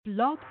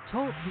Blog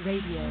Talk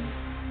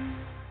Radio.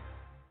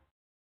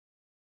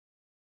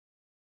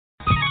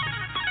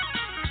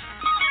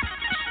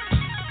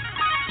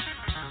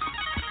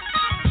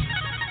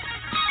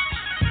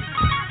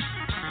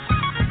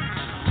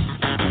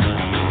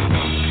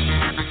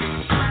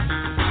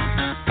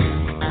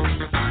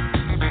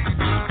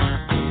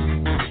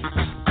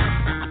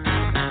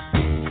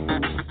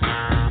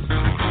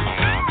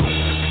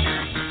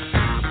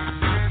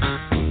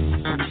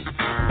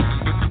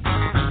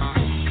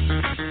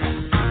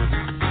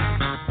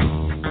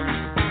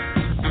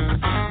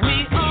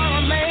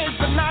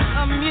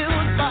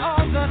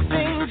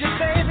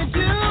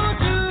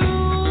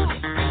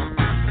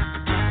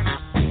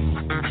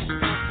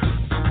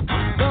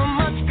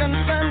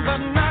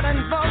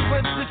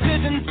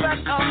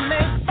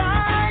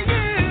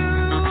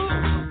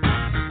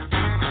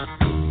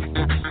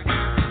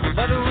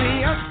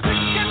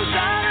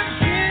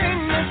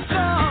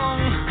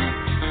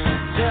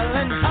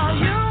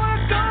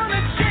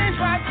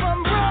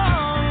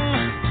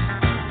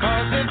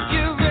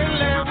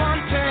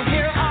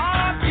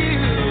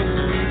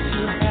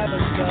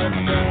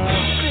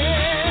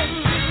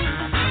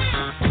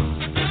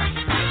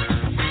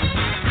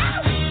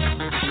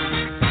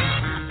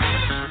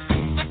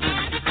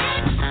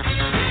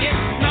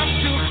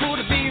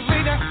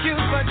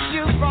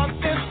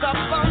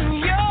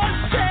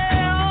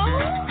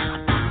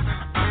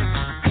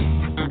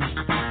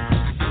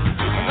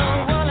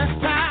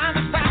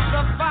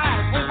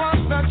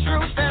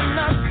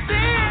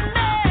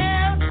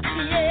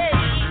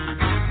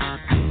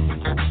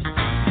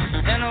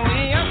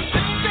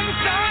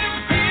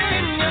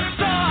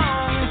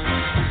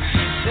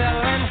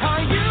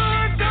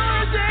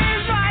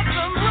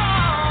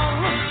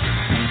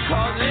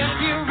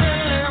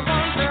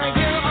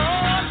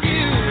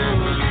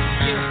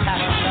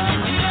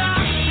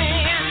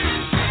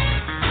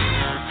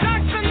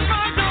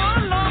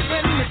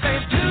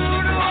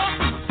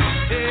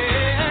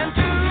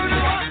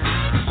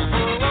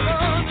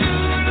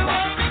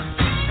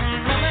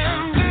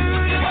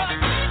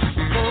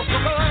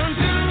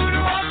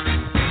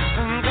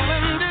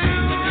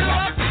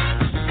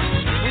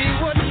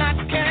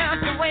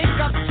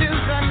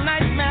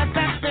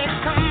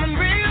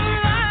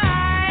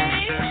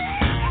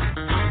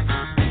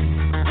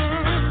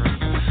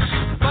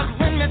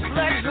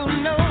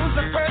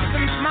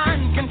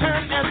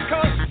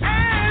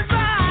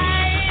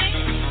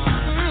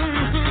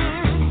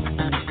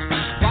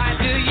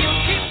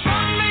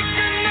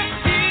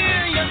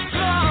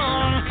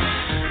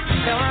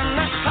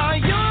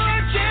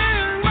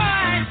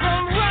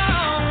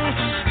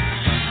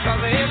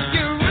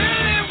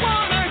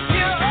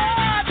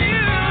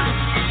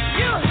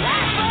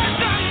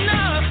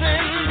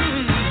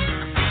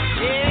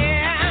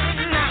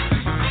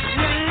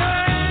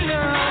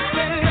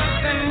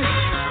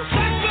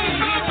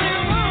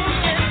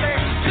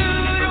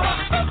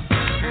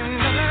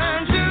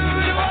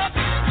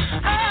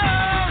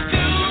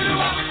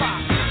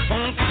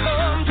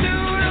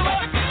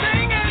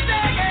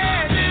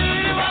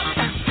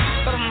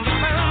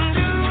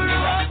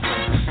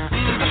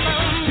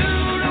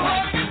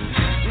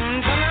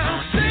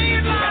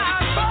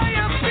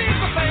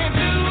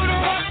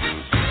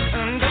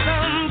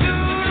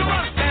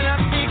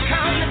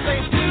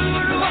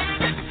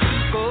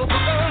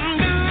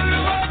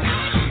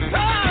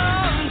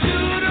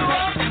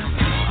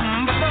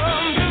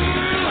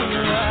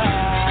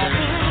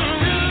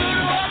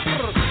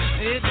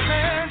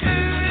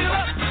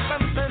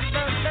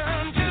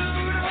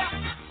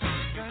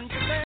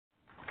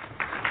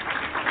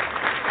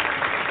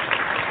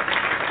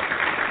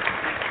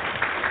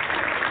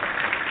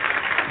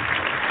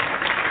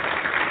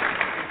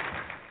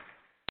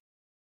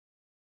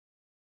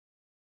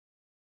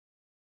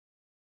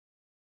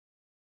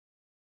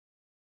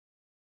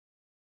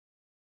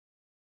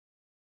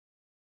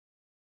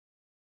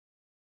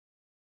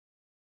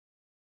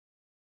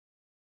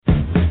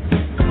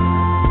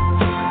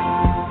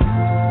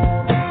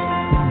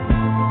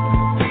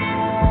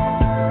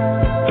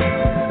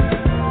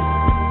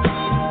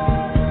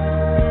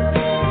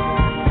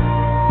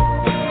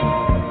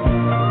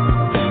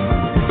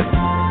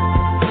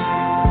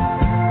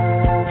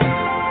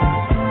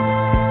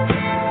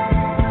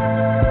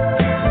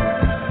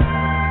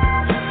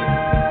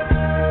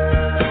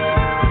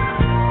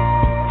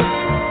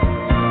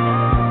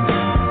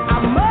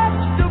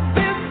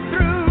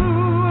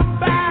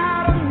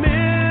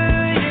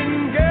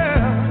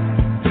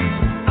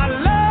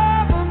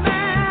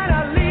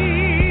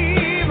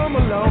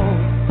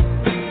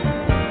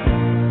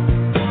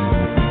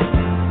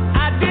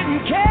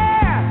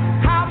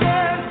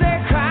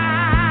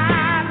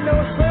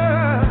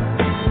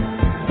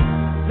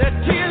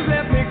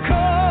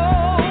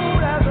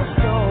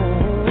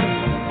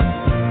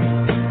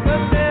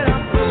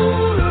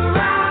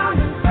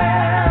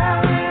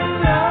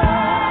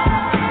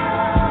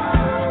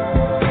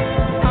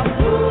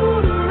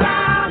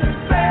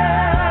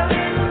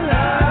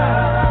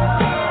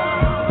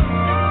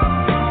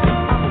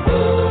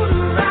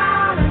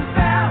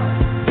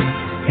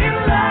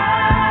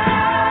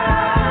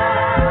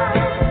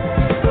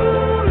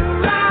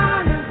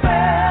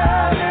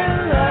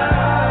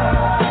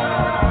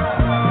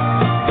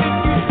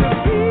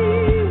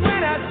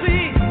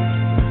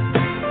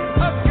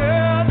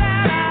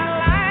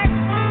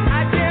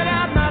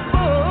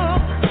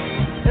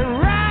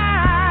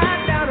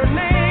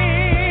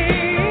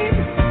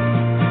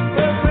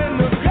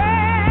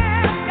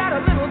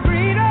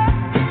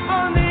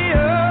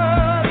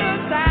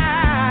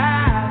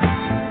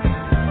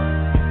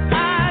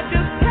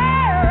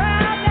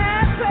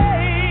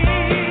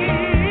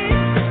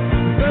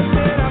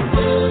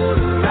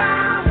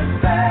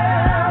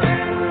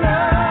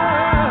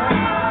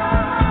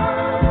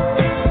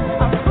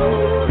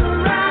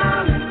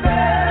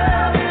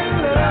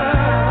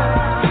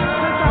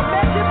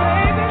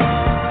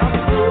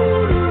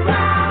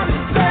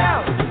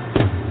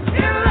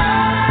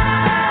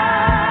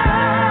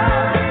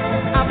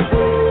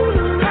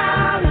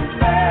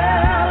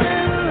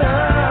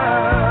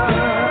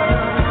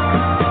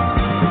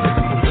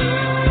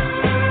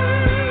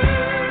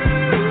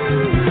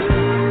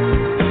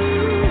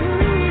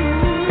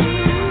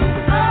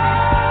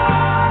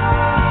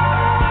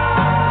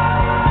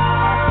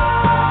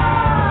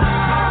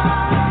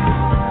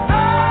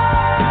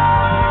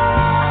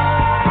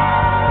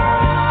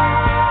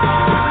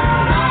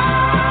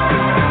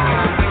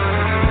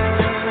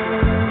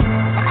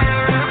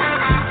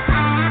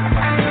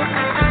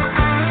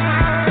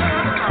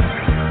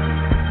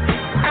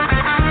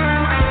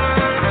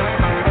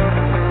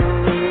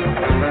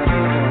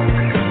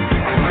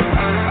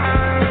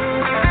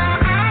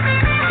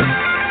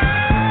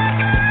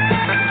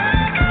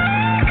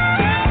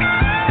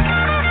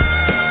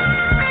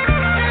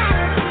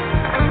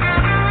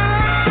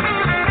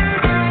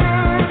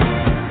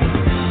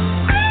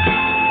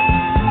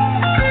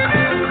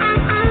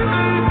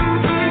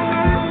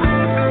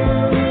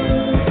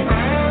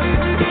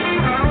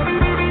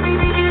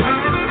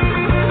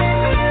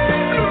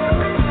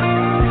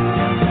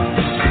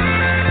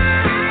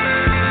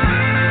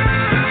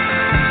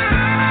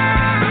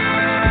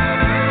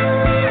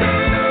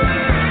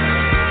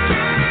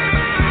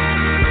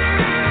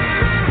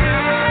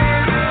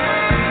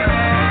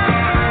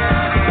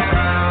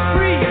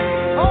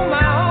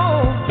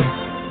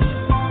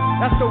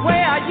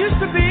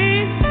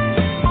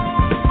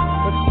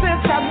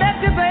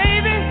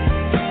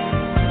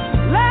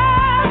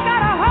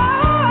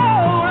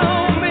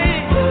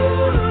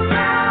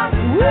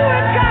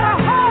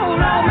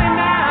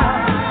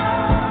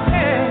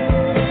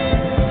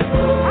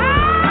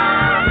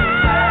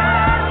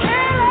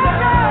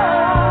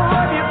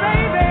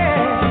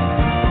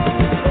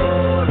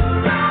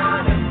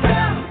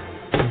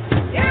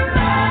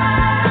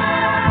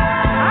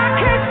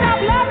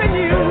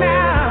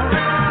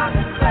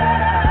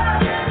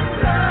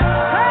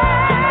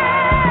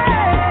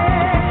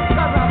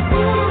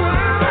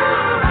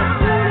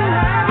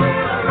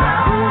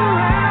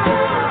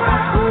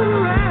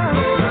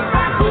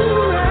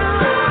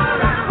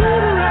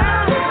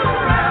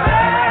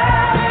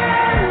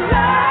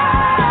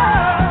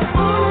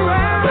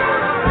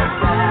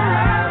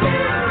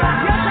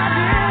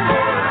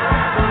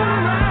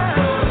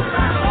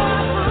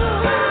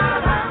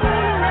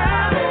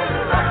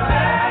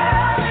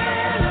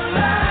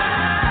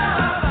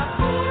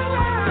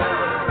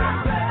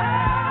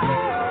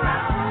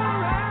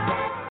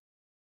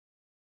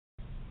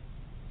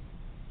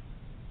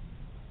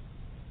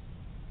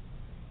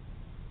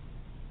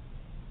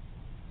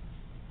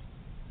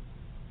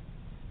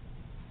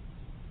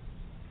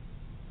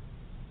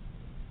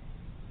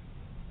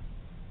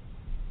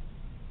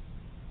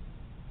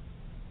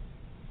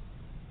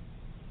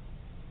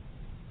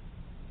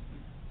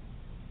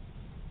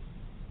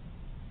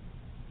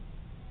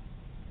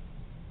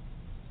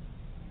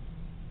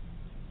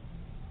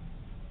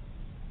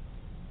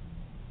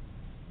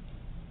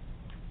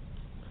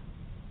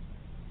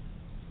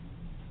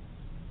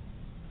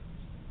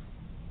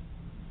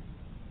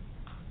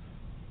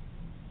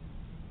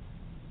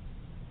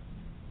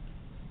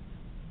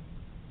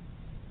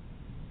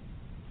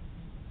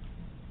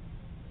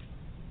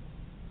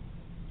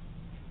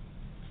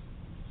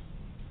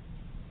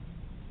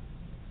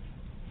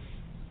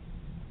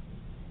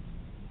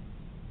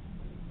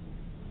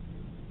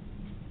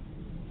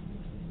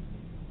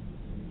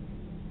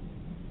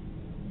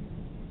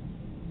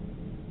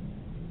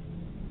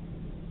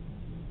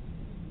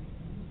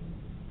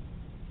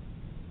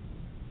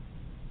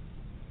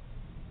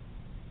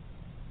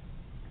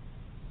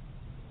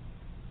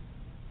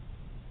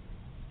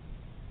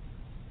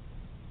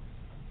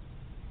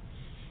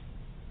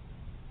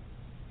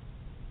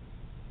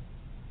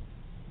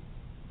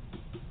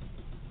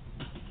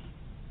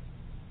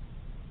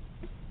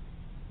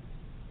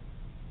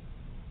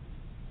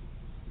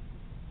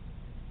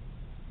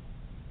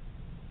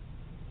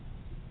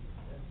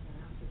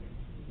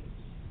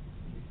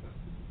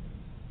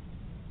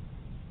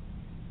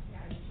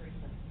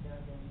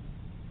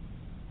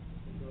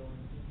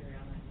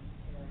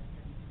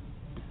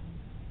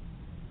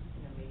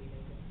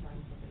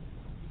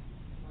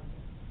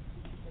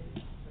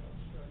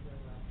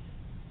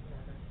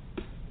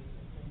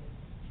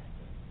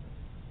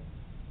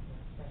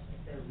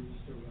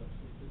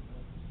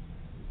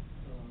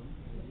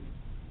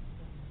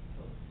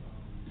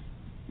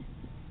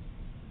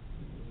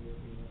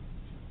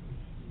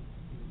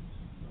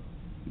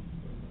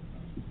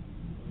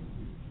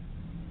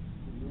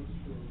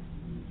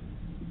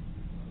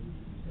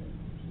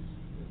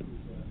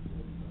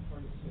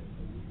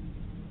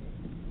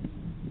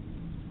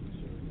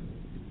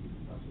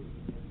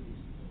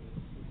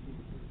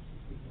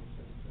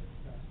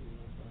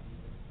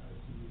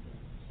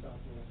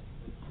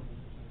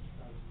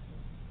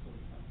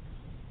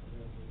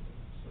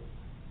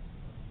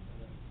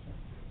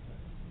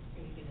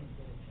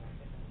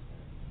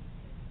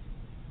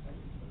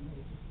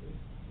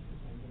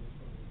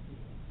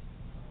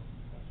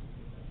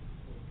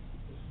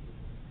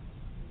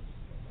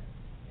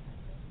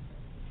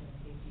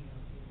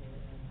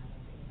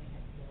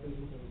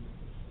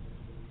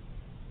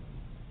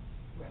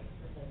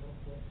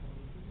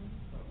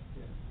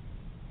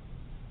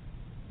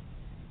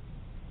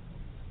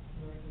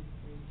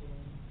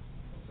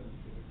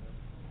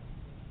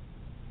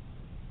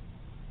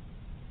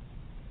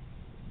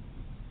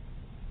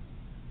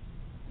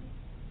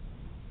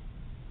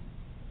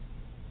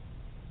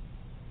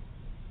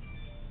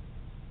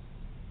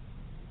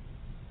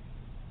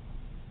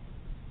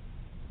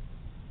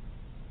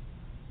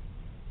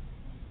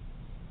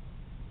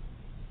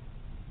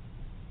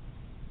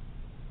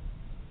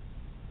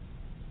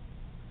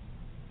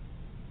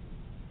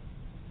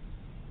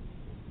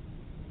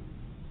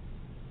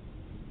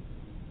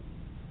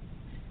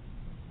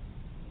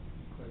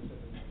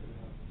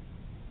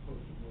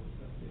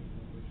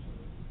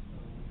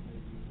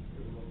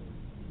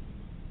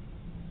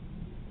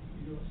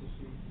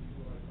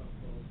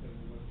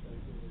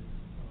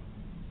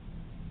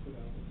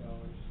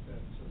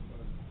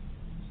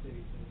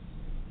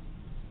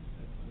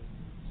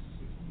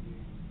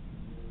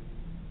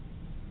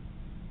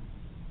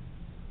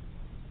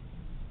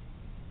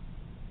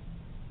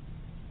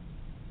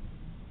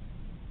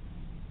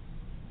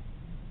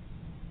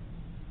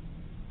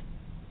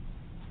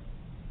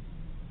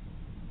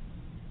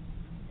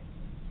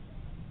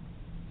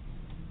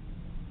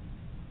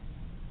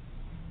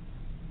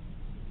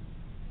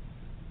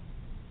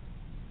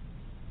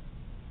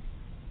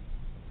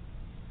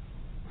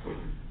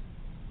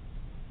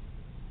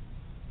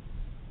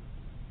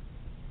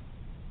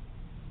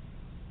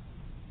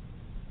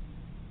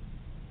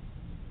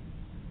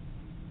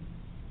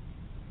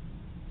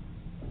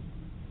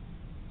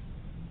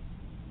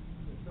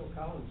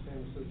 Collins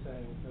famously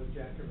saying, "No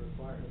jacket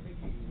required." I think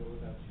you can go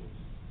without shoes.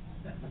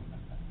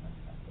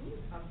 Ooh,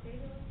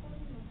 updated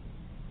recording?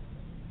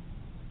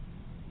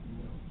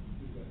 No,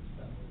 you got to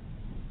stop it.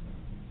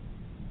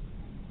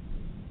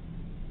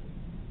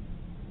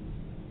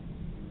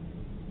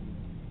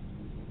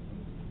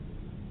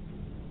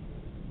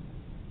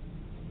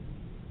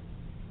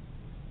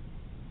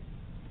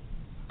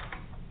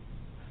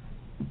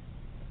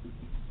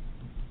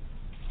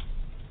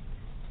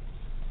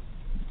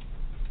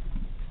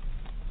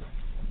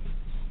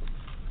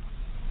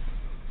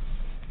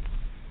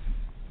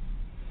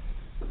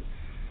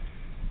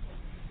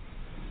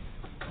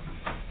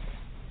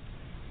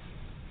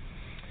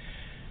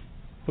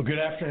 Well, good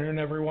afternoon,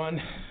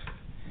 everyone.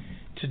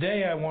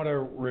 Today I want to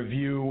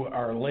review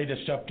our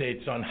latest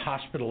updates on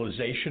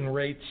hospitalization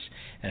rates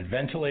and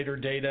ventilator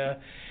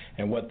data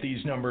and what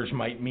these numbers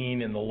might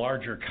mean in the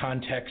larger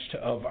context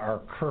of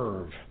our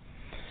curve.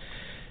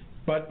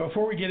 But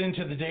before we get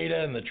into the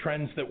data and the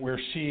trends that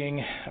we're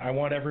seeing, I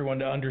want everyone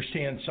to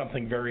understand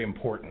something very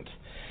important.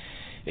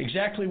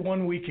 Exactly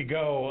 1 week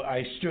ago,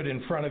 I stood in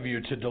front of you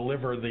to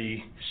deliver the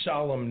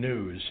solemn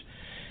news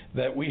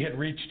that we had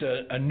reached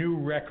a new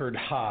record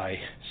high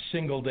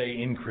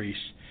single-day increase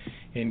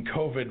in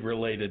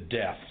COVID-related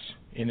deaths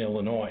in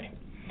Illinois.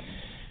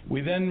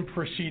 We then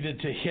proceeded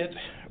to hit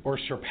or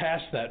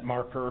surpass that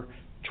marker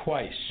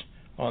twice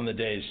on the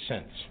days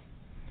since.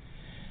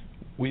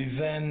 We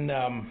then,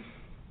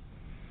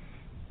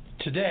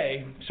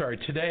 today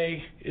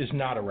is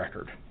not a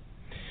record,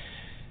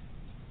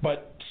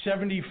 but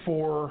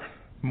 74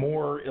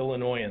 more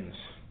Illinoisans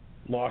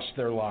lost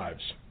their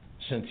lives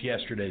since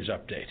yesterday's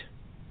update.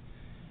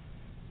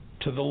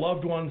 To the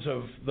loved ones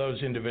of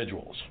those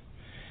individuals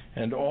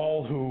and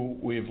all who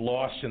we've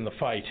lost in the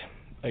fight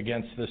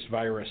against this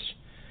virus,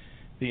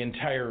 the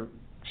entire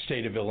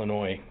state of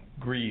Illinois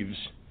grieves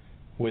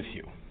with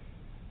you.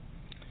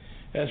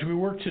 As we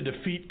work to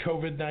defeat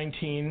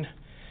COVID-19,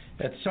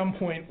 at some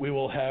point we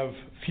will have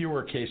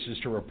fewer cases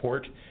to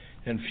report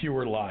and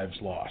fewer lives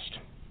lost.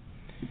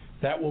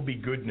 That will be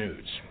good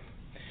news.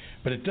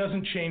 But it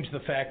doesn't change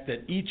the fact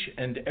that each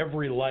and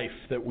every life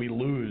that we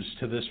lose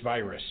to this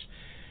virus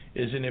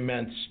is an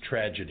immense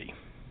tragedy.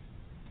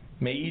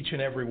 May each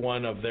and every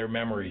one of their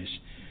memories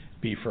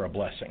be for a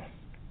blessing.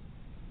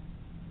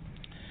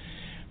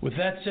 With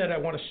that said, I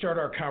want to start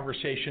our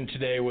conversation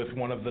today with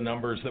one of the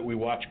numbers that we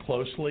watch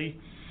closely,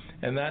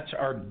 and that's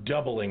our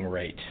doubling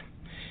rate.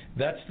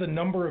 That's the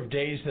number of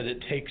days that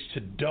it takes to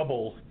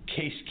double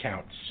case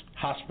counts,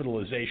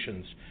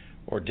 hospitalizations,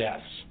 or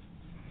deaths.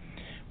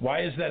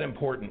 Why is that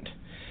important?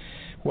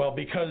 Well,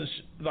 because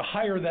the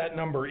higher that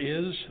number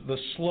is, the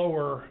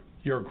slower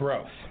your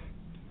growth,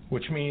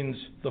 which means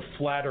the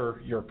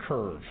flatter your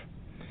curve.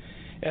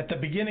 At the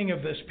beginning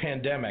of this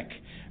pandemic,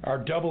 our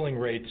doubling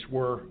rates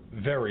were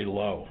very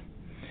low.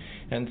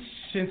 And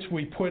since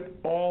we put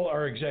all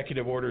our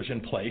executive orders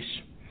in place,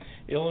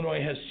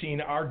 Illinois has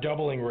seen our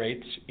doubling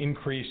rates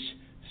increase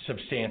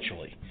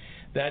substantially.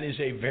 That is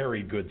a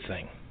very good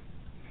thing.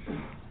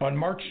 On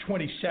March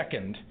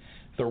 22nd,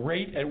 the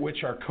rate at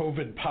which our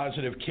COVID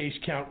positive case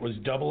count was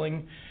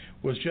doubling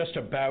was just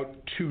about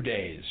 2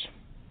 days.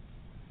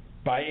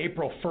 By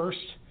April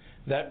 1st,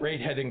 that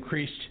rate had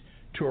increased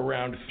to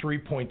around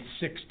 3.6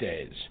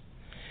 days.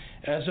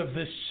 As of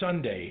this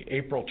Sunday,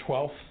 April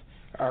 12th,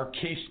 our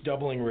case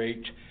doubling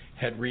rate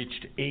had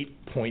reached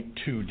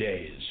 8.2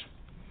 days.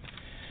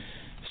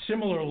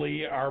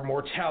 Similarly, our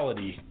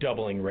mortality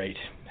doubling rate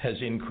has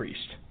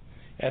increased.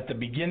 At the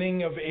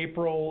beginning of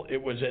April,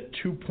 it was at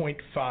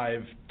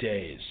 2.5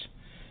 days,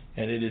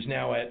 and it is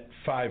now at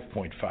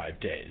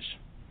 5.5 days.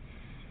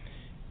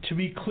 To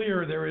be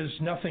clear, there is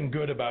nothing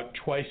good about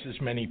twice as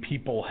many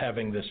people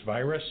having this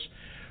virus,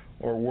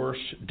 or worse,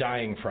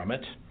 dying from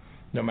it,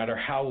 no matter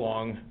how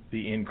long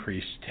the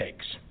increase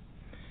takes.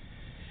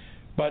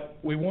 But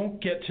we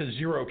won't get to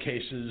 0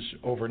 cases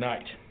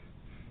overnight.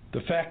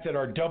 The fact that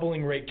our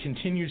doubling rate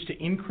continues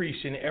to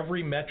increase in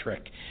every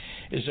metric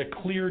is a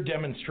clear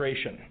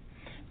demonstration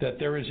that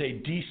there is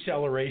a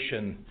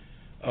deceleration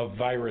of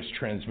virus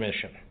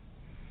transmission.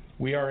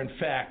 We are, in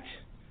fact,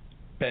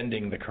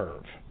 bending the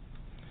curve.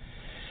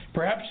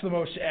 Perhaps the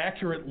most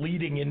accurate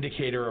leading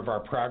indicator of our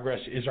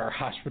progress is our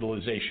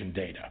hospitalization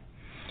data.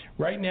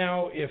 Right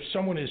now, if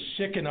someone is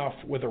sick enough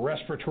with a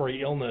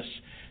respiratory illness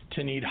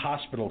to need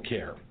hospital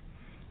care,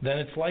 then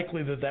it's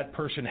likely that that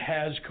person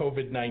has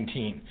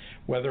COVID-19,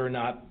 whether or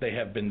not they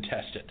have been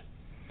tested.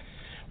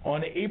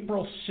 On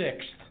April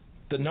 6th,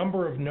 the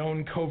number of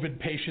known COVID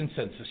patients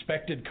and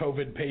suspected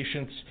COVID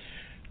patients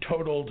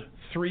totaled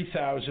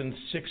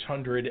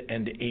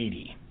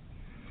 3,680.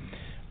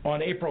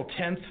 On April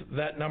 10th,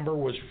 that number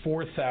was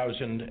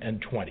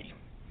 4,020.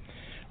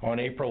 On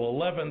April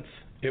 11th,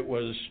 it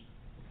was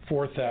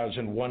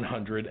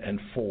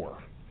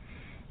 4,104.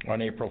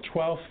 On April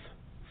 12th,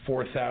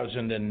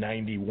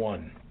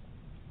 4,091.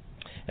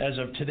 As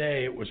of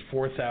today, it was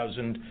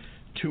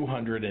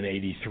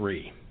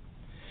 4,283.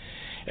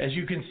 As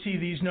you can see,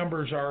 these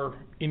numbers are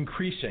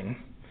increasing.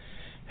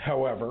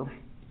 However,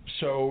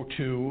 so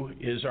too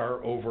is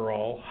our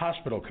overall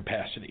hospital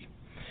capacity.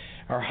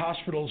 Our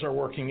hospitals are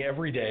working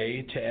every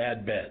day to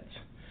add beds.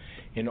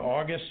 In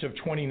August of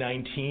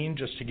 2019,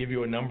 just to give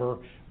you a number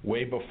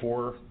way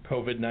before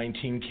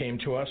COVID-19 came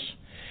to us,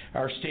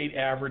 our state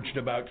averaged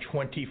about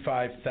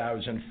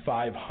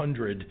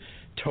 25,500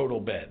 total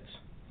beds.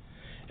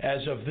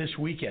 As of this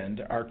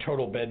weekend, our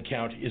total bed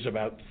count is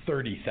about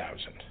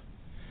 30,000.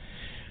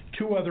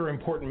 Two other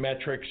important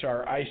metrics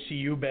are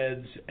ICU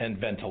beds and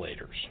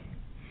ventilators.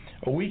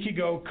 A week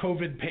ago,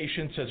 COVID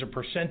patients as a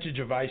percentage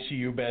of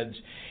ICU beds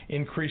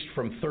increased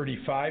from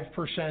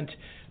 35%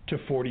 to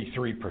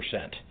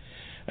 43%,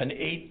 an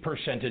 8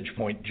 percentage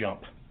point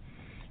jump.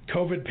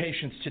 COVID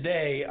patients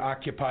today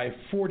occupy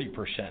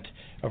 40%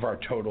 of our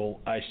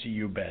total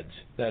ICU beds.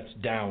 That's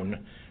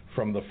down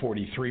from the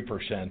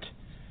 43%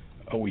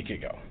 a week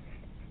ago.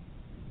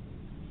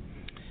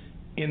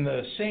 In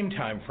the same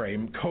time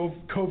frame,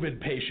 COVID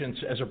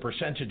patients as a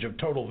percentage of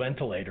total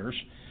ventilators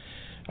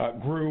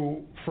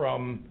grew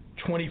from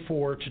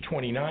 24 to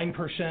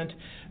 29%,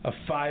 a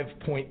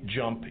 5-point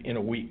jump in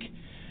a week.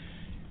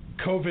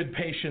 COVID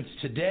patients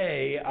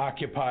today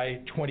occupy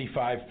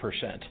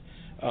 25%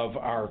 of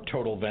our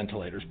total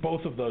ventilators.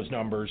 Both of those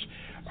numbers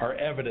are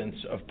evidence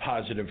of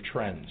positive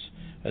trends,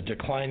 a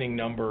declining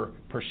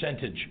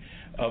percentage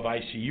of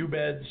ICU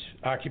beds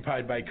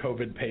occupied by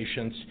COVID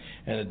patients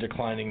and a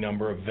declining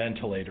number of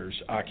ventilators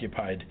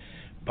occupied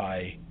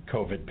by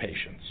COVID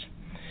patients.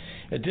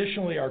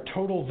 Additionally, our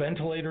total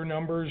ventilator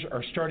numbers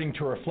are starting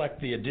to reflect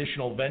the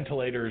additional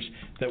ventilators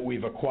that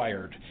we've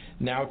acquired,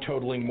 now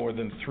totaling more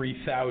than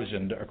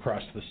 3,000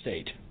 across the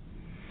state.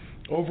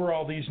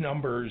 Overall, these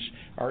numbers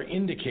are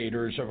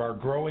indicators of our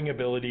growing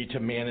ability to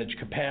manage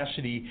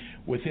capacity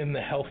within the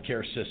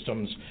healthcare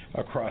systems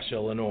across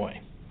Illinois.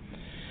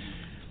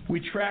 We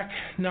track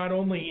not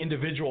only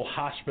individual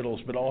hospitals,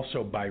 but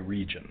also by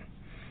region.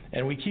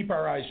 And we keep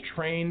our eyes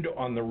trained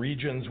on the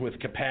regions with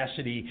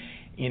capacity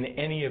in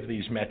any of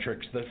these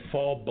metrics that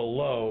fall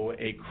below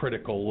a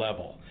critical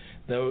level.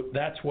 Though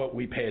that's what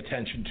we pay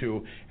attention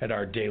to at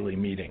our daily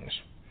meetings.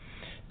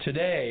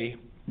 Today,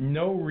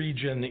 no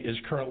region is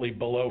currently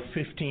below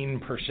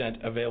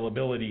 15%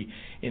 availability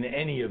in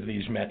any of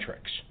these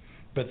metrics.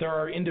 But there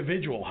are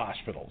individual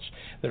hospitals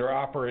that are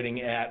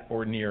operating at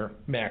or near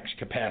max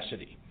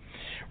capacity.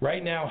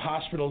 Right now,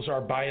 hospitals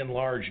are by and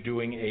large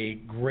doing a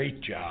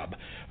great job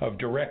of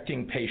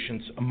directing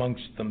patients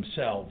amongst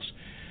themselves.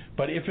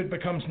 But if it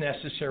becomes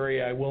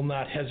necessary, I will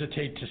not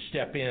hesitate to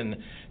step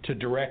in to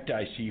direct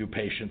ICU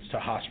patients to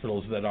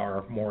hospitals that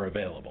are more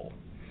available.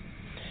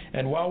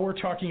 And while we're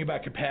talking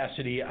about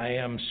capacity, I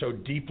am so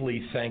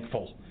deeply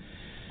thankful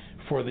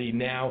for the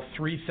now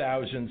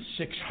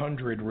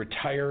 3,600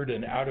 retired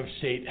and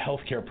out-of-state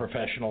healthcare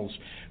professionals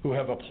who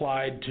have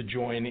applied to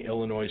join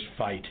Illinois'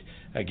 fight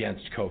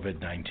against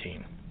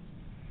COVID-19.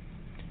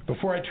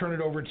 Before I turn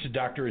it over to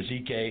Dr.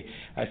 Ezike,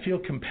 I feel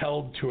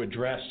compelled to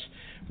address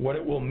what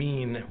it will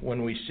mean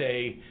when we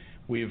say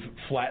we've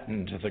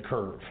flattened the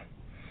curve.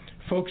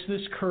 Folks,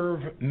 this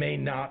curve may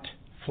not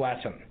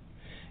flatten,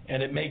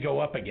 and it may go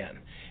up again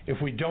if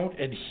we don't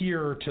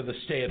adhere to the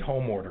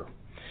stay-at-home order.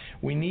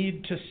 We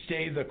need to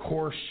stay the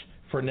course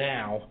for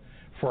now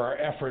for our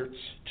efforts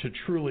to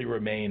truly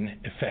remain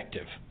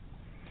effective.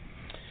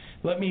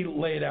 Let me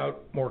lay it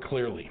out more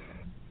clearly.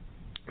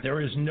 There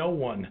is no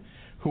one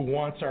who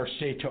wants our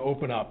state to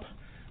open up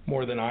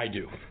more than I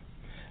do.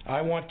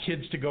 I want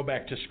kids to go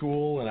back to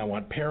school, and I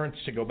want parents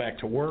to go back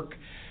to work.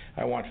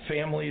 I want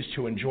families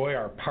to enjoy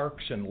our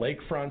parks and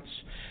lakefronts.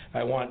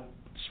 I want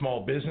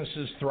small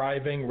businesses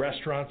thriving,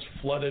 restaurants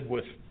flooded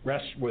with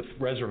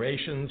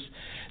reservations,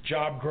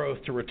 job growth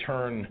to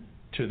return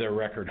to their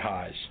record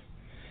highs.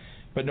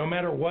 But no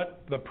matter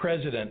what the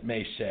president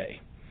may say,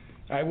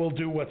 I will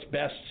do what's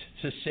best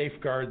to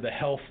safeguard the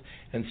health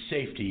and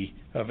safety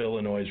of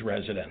Illinois'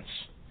 residents.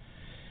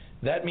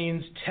 That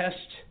means test,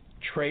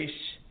 trace,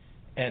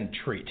 and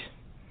treat.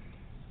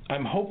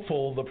 I'm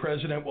hopeful the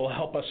president will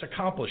help us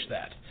accomplish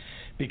that,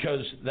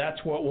 because that's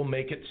what will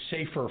make it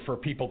safer for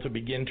people to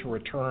begin to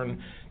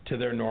return to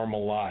their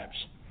normal lives.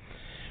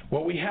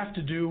 What we have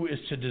to do is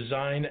to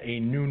design a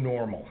new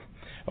normal,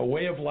 a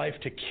way of life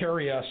to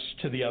carry us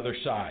to the other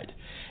side.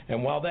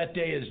 And while that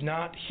day is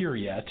not here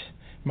yet,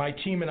 my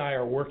team and I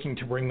are working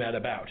to bring that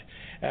about,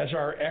 as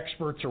are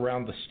experts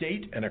around the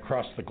state and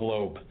across the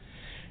globe.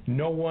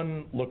 No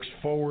one looks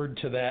forward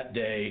to that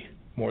day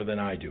more than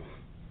I do.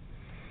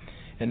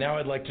 And now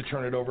I'd like to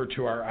turn it over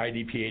to our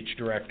IDPH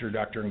Director,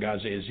 Dr.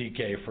 Ngozi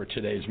Ezike, for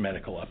today's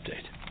medical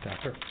update.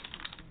 Doctor?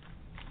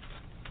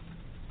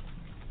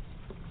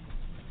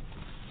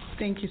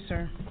 Thank you,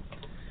 sir.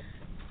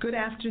 Good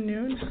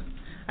afternoon.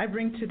 I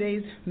bring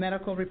today's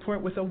medical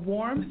report with a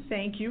warm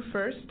thank you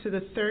first to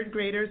the third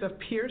graders of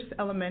Pierce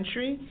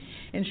Elementary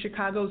in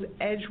Chicago's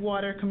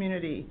Edgewater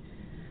community.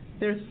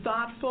 Their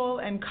thoughtful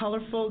and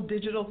colorful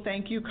digital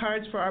thank you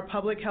cards for our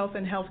public health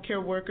and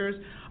healthcare workers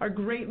are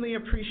greatly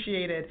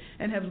appreciated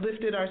and have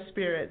lifted our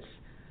spirits.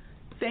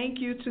 Thank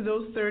you to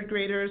those third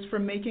graders for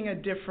making a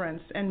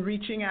difference and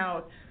reaching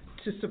out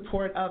to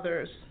support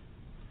others.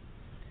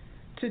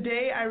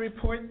 Today, I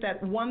report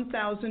that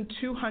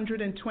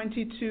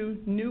 1,222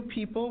 new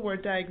people were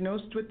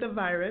diagnosed with the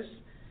virus,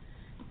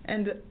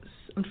 and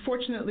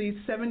unfortunately,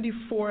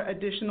 74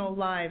 additional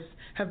lives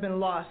have been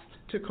lost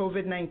to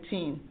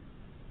COVID-19.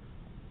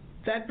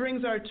 That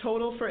brings our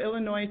total for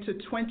Illinois to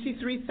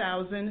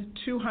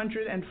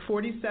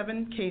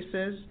 23,247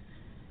 cases,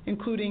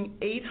 including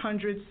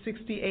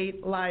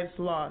 868 lives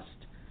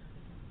lost.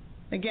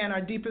 Again,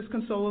 our deepest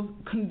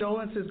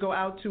condolences go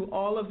out to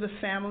all of the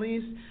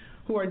families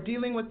who are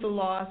dealing with the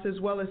loss,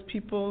 as well as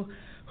people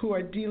who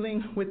are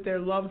dealing with their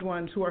loved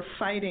ones who are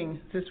fighting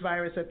this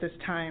virus at this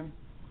time.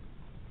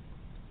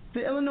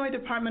 The Illinois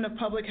Department of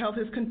Public Health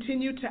has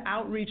continued to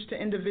outreach to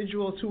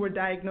individuals who were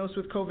diagnosed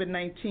with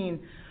COVID-19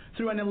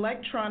 through an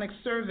electronic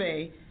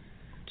survey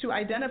to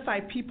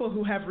identify people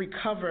who have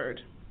recovered.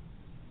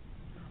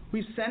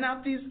 We've sent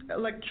out these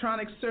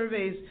electronic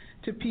surveys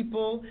to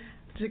people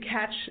to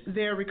catch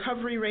their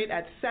recovery rate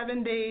at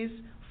 7 days,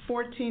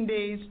 14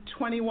 days,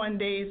 21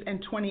 days,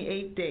 and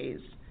 28 days.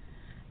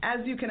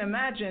 As you can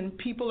imagine,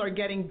 people are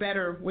getting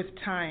better with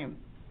time.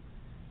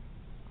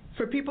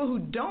 For people who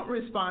don't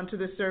respond to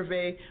the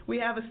survey, we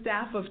have a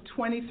staff of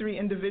 23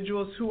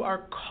 individuals who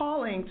are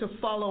calling to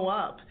follow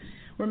up.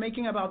 We're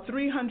making about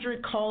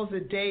 300 calls a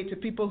day to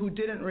people who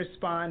didn't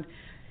respond,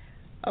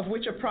 of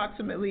which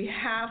approximately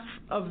half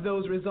of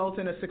those result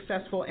in a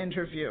successful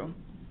interview.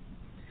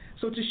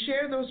 So to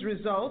share those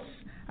results,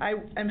 I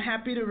am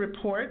happy to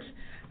report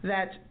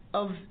that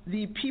of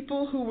the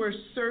people who were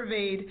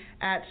surveyed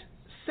at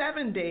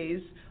 7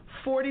 days,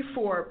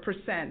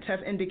 44%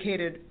 have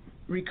indicated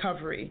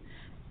recovery.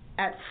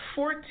 At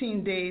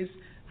 14 days,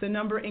 the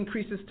number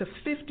increases to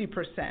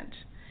 50%.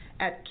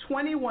 At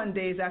 21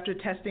 days after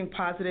testing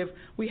positive,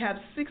 we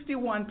have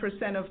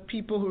 61% of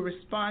people who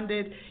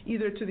responded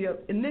either to the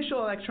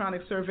initial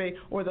electronic survey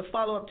or the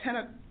follow-up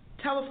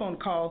telephone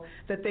call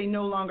that they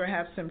no longer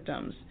have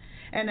symptoms.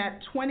 And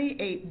at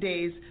 28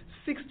 days,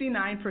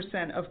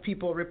 69% of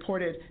people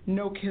reported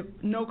no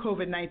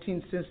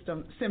COVID-19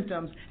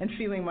 symptoms and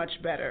feeling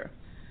much better.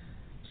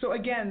 So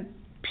again,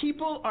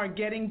 people are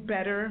getting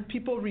better.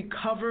 People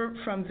recover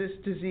from this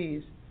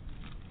disease.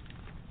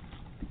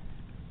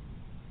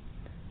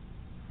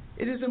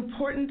 It is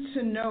important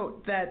to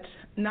note that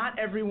not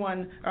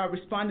everyone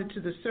responded to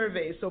the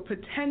survey, so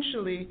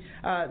potentially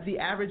the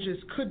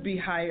averages could be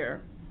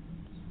higher.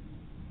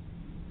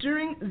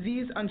 During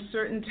these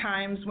uncertain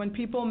times when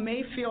people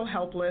may feel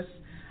helpless,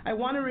 I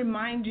want to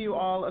remind you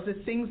all of the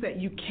things that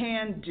you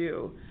can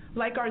do,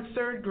 like our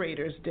third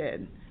graders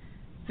did.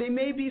 They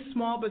may be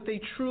small, but they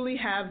truly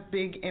have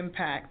big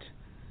impact.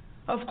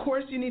 Of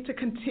course, you need to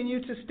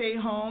continue to stay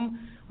home.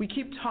 We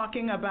keep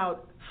talking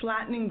about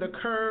flattening the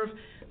curve.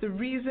 The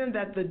reason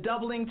that the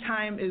doubling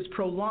time is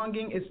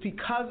prolonging is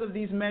because of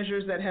these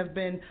measures that have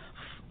been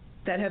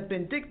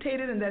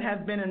dictated and that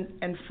have been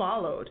and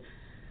followed.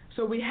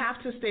 So we have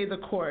to stay the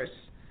course.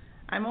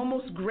 I'm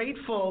almost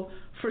grateful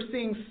for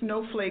seeing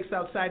snowflakes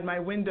outside my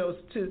windows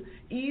to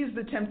ease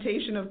the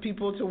temptation of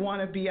people to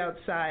want to be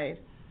outside.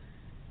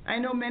 I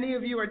know many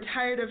of you are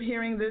tired of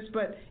hearing this,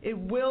 but it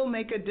will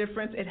make a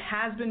difference. It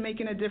has been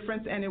making a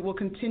difference, and it will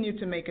continue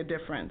to make a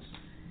difference.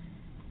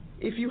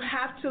 If you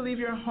have to leave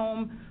your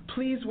home,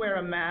 please wear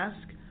a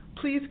mask.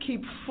 Please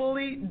keep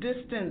fully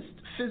distanced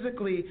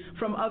physically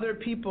from other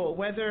people,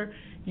 whether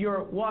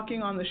you're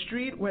walking on the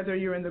street, whether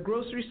you're in the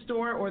grocery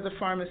store or the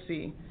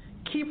pharmacy.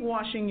 Keep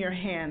washing your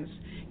hands.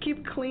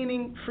 Keep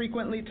cleaning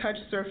frequently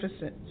touched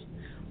surfaces.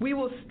 We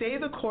will stay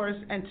the course,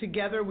 and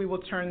together we will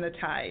turn the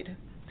tide.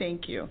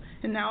 Thank you.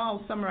 And now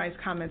I'll summarize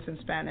comments in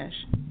Spanish.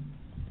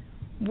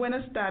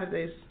 Buenas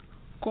tardes.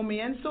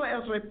 Comienzo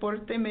el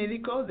reporte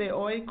médico de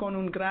hoy con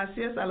un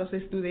gracias a los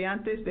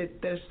estudiantes de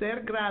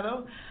tercer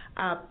grado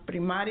a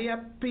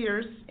primaria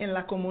Pierce en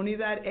la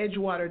comunidad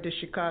Edgewater de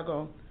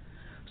Chicago.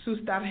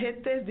 Sus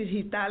tarjetas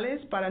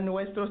digitales para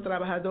nuestros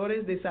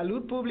trabajadores de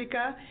salud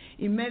pública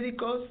y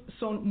médicos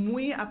son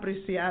muy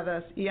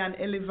apreciadas y han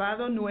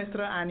elevado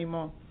nuestro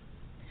ánimo.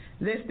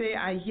 Desde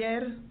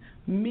ayer,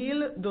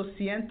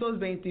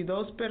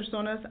 1,222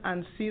 personas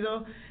han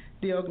sido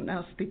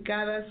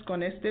diagnosticadas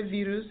con este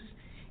virus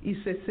y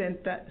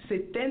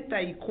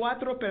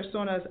 74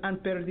 personas han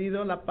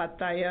perdido la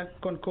batalla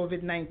con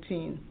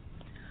COVID-19.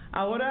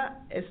 Ahora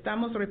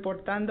estamos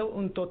reportando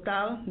un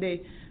total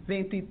de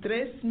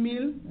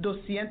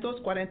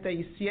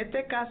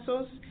 23,247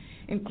 casos,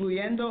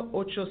 incluyendo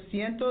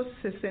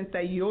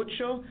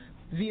 868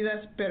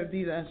 vidas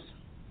perdidas.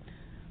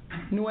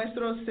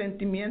 Nuestros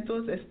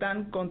sentimientos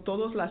están con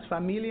todas las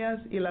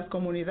familias y las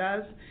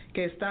comunidades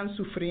que están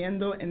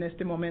sufriendo en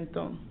este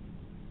momento.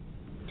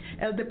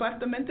 El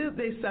Departamento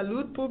de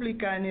Salud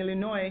Pública en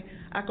Illinois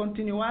ha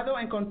continuado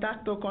en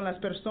contacto con las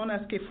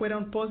personas que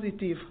fueron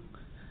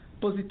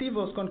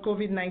positivos con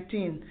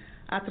COVID-19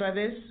 a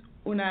través de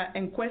una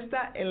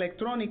encuesta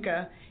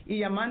electrónica y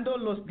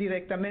llamándolos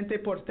directamente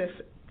por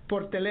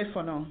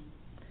teléfono.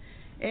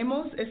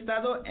 Hemos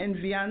estado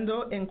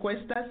enviando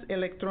encuestas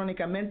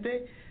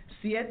electrónicamente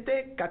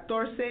 7,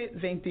 14,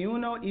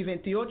 21 y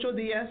 28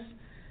 días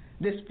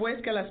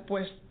después que las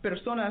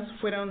personas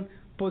fueron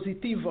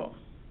positivas.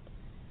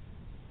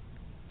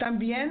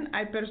 También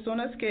hay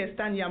personas que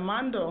están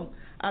llamando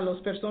a las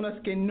personas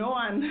que no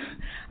han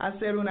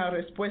hacer una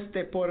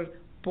respuesta por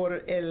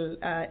el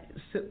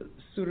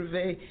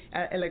survey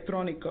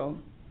electrónico.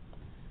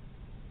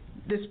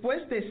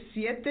 Después de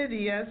 7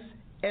 días,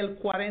 el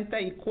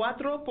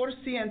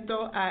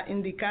 44% ha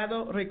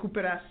indicado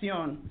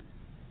recuperación.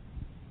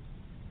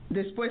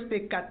 Después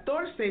de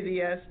 14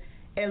 días,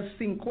 el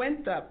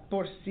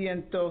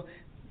 50%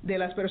 de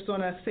las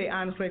personas se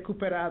han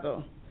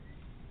recuperado.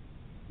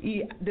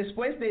 Y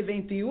después de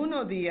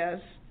 21 días,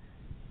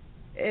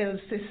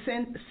 el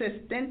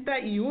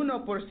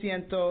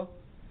 71%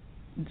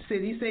 se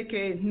dice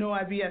que no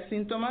había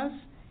síntomas,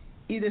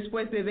 y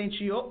después de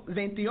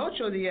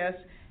 28 días,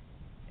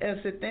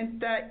 el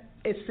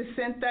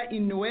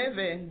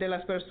 69% de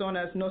las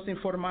personas nos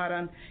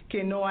informaron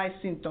que no hay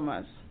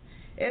síntomas.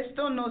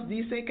 Esto nos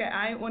dice que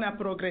hay una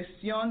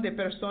progresión de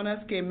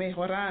personas que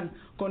mejoran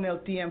con el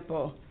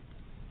tiempo.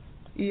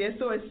 Y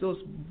eso es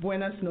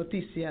buenas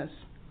noticias.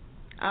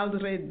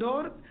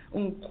 Alrededor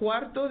un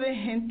cuarto de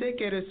gente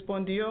que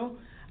respondió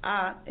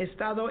ha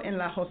estado en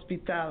la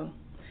hospital.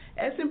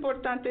 Es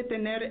importante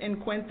tener en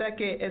cuenta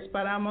que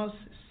esperamos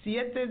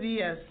 7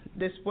 días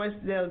después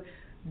del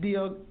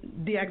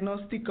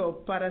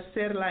diagnóstico para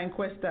hacer la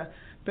encuesta,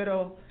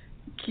 pero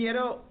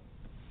quiero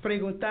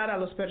preguntar a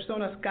las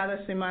personas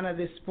cada semana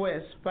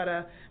después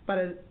para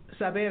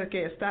saber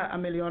que está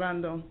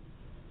mejorando.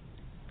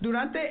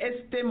 Durante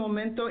este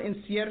momento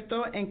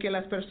incierto en que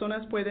las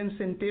personas pueden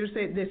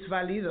sentirse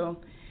desvalido,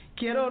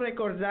 quiero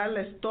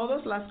recordarles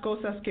todas las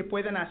cosas que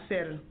pueden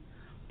hacer.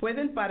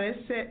 Pueden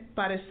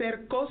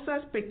parecer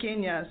cosas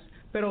pequeñas,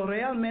 pero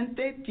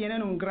realmente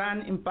tienen un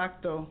gran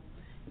impacto.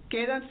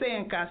 Quédense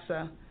en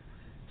casa.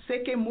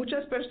 Sé que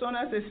muchas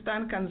personas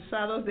están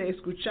cansados de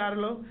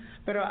escucharlo,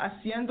 pero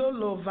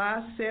haciéndolo va a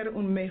hacer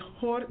una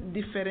mejor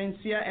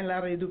diferencia en la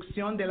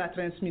reducción de la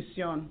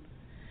transmisión.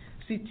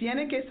 Si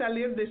tiene que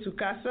salir de su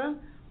casa,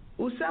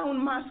 usa una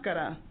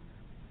máscara.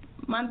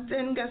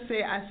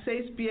 Manténgase a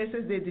 6 pies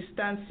de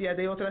distancia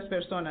de otras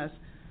personas.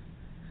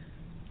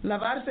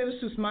 Lavarse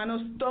sus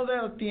manos todo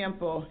el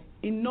tiempo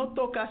y no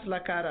tocas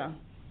la cara.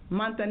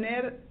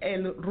 Mantener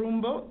el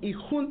rumbo y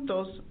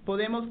juntos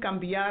podemos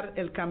cambiar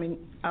el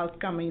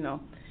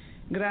camino.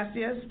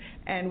 Gracias.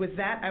 And with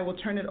that, I will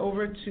turn it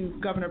over to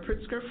Governor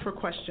Pritzker for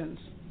questions.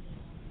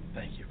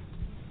 Thank you.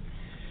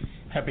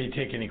 Happy to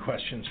take any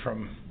questions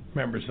from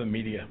members of the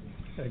media.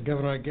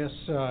 Governor, I guess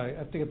I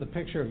have to get the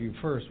picture of you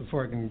first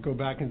before I can go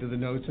back into the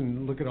notes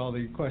and look at all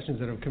the questions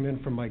that have come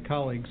in from my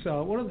colleagues.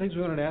 One of the things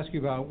we wanted to ask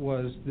you about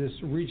was this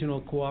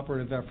regional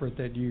cooperative effort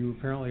that you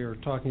apparently are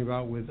talking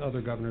about with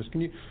other governors. Can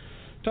you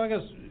tell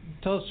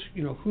us,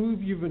 who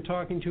you've been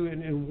talking to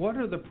and what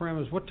are the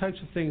parameters, what types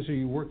of things are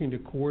you working to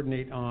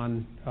coordinate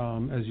on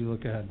as you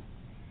look ahead?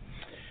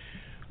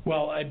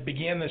 Well, I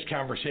began this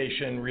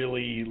conversation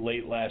really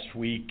late last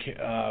week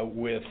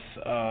with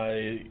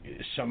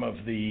some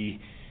of the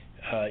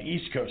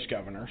East Coast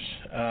governors,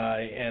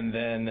 and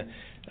then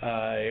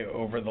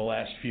over the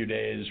last few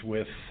days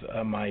with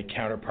my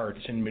counterparts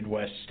in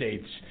Midwest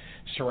states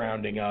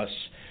surrounding us.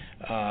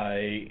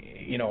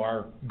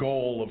 Our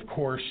goal, of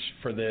course,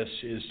 for this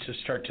is to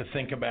start to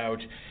think about,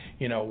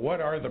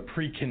 what are the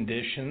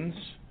preconditions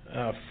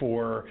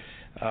for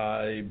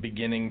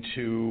beginning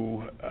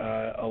to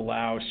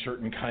allow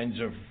certain kinds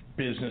of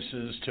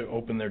businesses to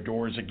open their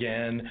doors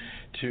again,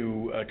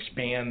 to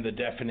expand the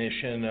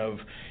definition of,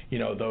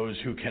 those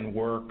who can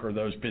work or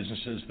those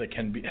businesses that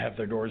can have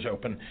their doors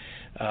open.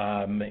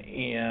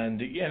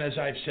 And as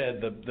I've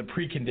said, the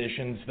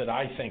preconditions that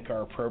I think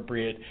are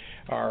appropriate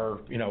are,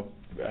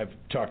 I've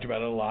talked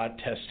about it a lot,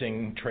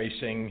 testing,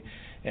 tracing,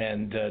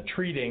 and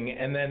treating,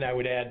 and then I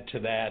would add to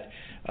that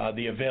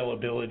the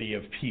availability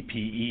of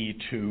PPE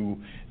to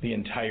the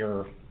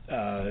entire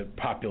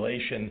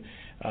population,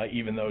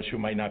 even those who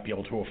might not be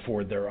able to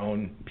afford their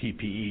own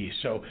PPE.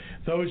 So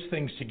those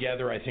things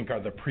together, I think,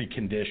 are the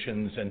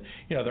preconditions, and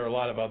there are a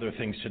lot of other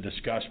things to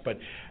discuss, but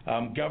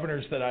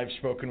governors that I've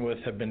spoken with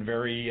have been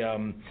very,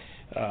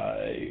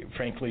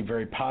 frankly,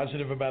 very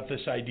positive about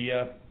this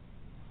idea.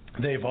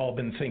 They've all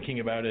been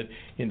thinking about it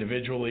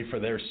individually for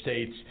their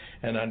states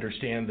and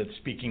understand that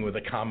speaking with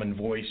a common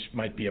voice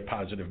might be a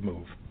positive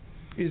move.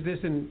 Is this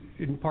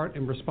in part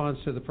in response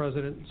to the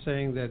president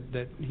saying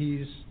that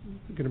he's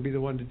going to be the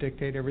one to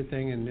dictate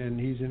everything and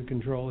he's in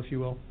control, if you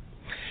will?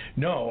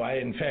 No,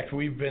 in fact,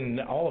 we've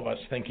been, all of us,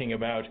 thinking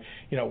about,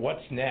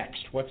 what's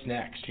next?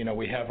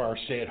 We have our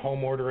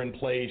stay-at-home order in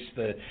place,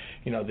 the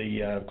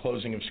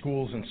closing of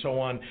schools and so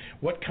on.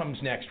 What comes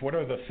next? What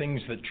are the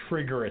things that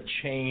trigger a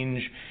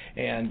change?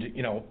 And,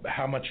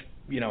 how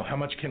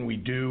much can we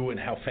do and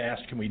how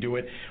fast can we do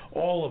it?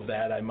 All of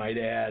that, I might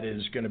add,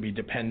 is going to be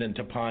dependent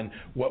upon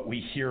what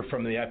we hear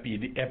from the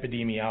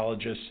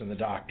epidemiologists and the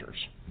doctors.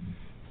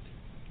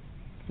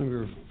 Let me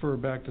refer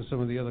back to some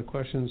of the other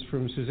questions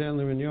from Suzanne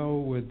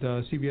Lemigneau with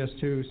CBS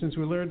 2. Since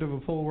we learned of a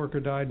poll worker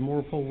died,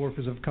 more poll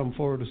workers have come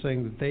forward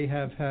saying that they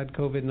have had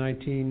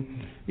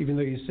COVID-19. Even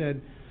though you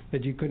said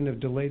that you couldn't have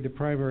delayed the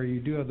primary,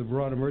 you do have the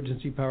broad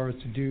emergency powers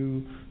to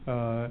do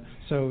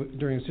so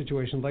during a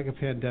situation like a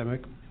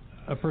pandemic.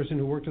 A person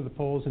who worked at the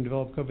polls and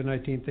developed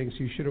COVID-19 thinks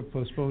you should have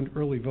postponed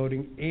early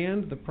voting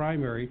and the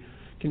primary.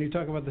 Can you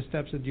talk about the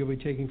steps that you'll be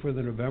taking for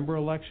the November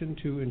election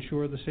to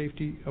ensure the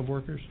safety of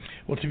workers?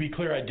 Well, to be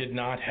clear, I did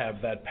not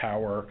have that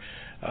power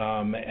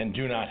and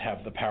do not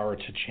have the power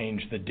to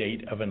change the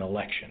date of an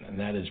election, and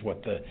that is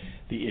what the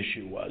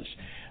issue was.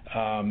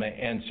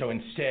 And so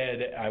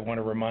instead, I want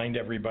to remind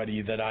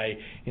everybody that I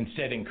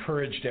instead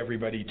encouraged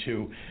everybody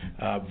to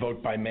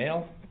vote by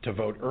mail, to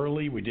vote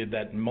early. We did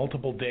that in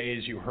multiple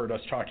days. You heard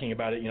us talking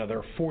about it. There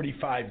are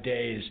 45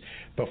 days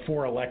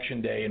before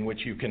Election Day in which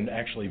you can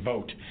actually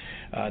vote,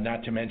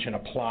 not to mention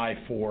apply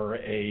for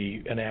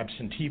an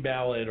absentee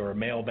ballot or a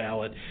mail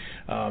ballot.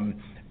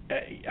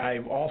 I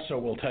also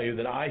will tell you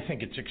that I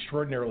think it's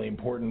extraordinarily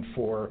important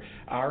for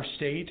our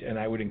state, and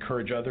I would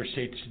encourage other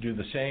states to do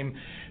the same,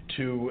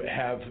 to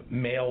have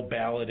mail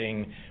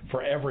balloting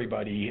for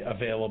everybody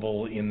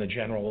available in the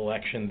general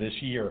election this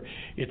year.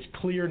 It's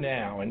clear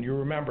now, and you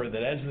remember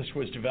that as this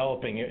was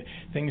developing,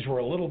 things were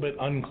a little bit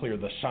unclear.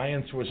 The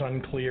science was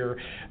unclear.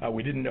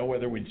 We didn't know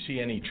whether we'd see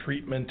any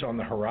treatment on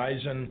the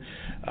horizon.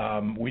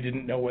 We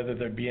didn't know whether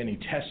there'd be any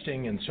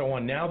testing and so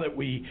on. Now that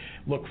we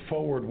look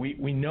forward,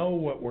 we know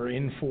what we're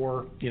in for.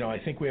 I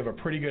think we have a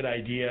pretty good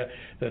idea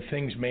that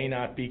things may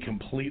not be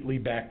completely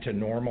back to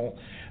normal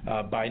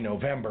by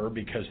November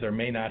because there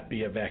may not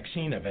be a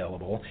vaccine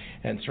available,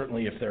 and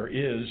certainly if there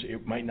is,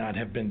 it might not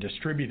have been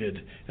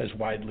distributed as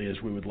widely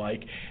as we would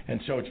like.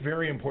 And so it's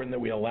very important that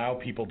we allow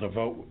people to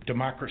vote.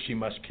 Democracy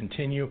must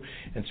continue,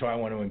 and so I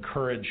want to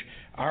encourage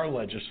our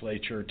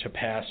legislature to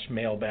pass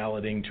mail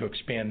balloting, to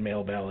expand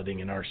mail balloting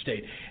in our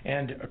state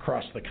and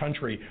across the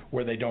country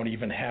where they don't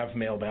even have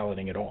mail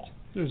balloting at all.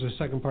 There's a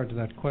second part to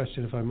that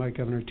question, if I might,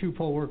 Governor. Two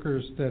poll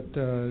workers that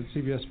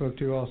CBS spoke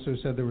to also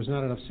said there was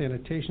not enough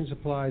sanitation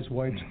supplies,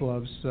 wipes,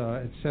 gloves,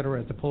 et cetera,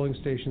 at the polling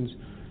stations.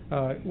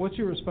 What's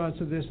your response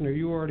to this, and are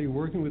you already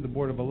working with the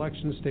Board of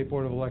Elections, State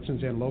Board of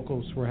Elections, and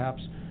locals,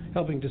 perhaps,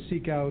 helping to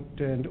seek out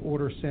and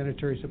order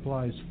sanitary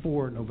supplies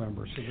for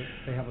November so that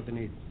they have what they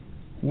need?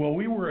 Well,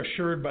 we were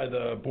assured by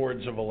the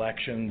boards of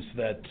elections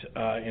that,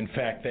 in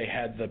fact, they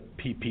had the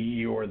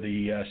PPE or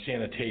the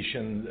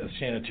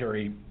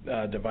sanitary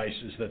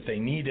devices that they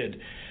needed,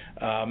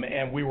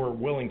 and we were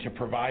willing to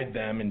provide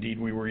them. Indeed,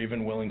 we were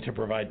even willing to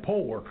provide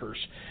poll workers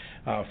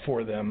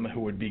for them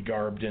who would be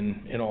garbed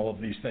in all of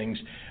these things.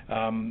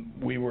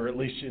 We were, at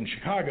least in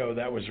Chicago,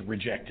 that was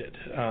rejected.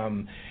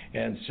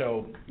 And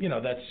so,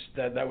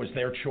 that was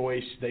their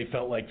choice. They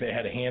felt like they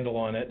had a handle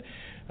on it.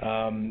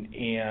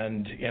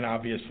 And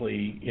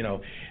obviously,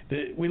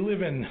 we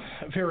live in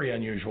a very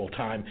unusual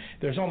time.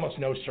 There's almost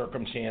no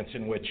circumstance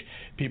in which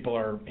people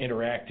are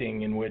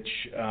interacting in which,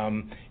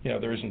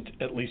 there isn't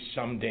at least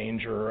some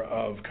danger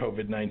of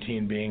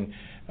COVID-19 being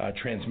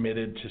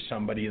transmitted to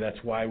somebody. That's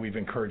why we've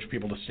encouraged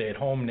people to stay at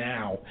home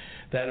now.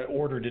 That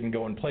order didn't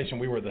go in place, and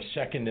we were the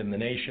second in the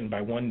nation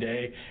by 1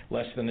 day,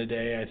 less than a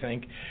day, I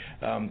think,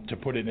 to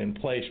put it in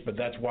place. But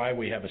that's why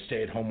we have a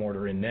stay-at-home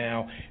order in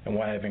now, and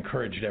why I've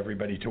encouraged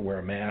everybody to wear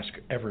a mask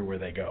everywhere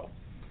they go.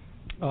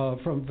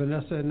 From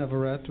Vanessa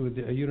Navarrete with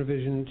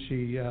Univision,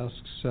 she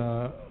asks,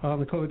 on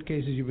the COVID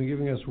cases, you've been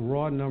giving us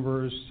raw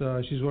numbers.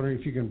 She's wondering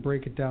if you can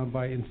break it down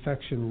by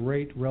infection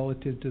rate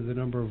relative to the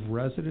number of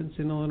residents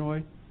in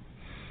Illinois.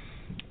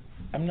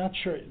 I'm not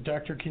sure,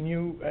 Doctor,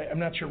 I'm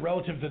not sure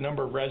relative to the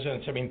number of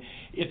residents. I mean,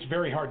 it's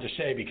very hard to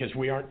say because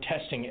we aren't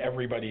testing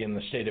everybody in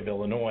the state of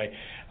Illinois.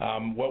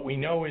 What we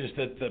know is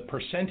that the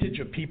percentage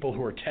of people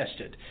who are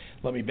tested,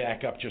 let me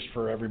back up just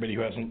for everybody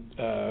who hasn't,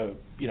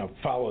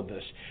 followed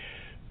this.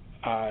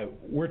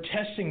 We're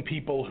testing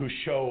people who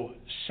show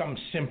some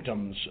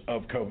symptoms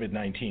of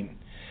COVID-19.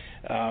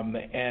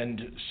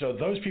 And so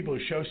those people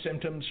who show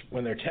symptoms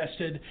when they're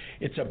tested,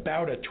 it's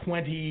about a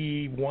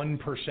 20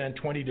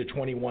 to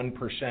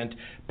 21%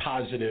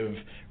 positive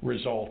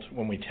result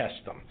when we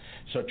test them.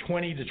 So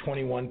 20 to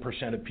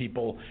 21% of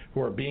people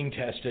who are being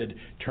tested,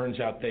 turns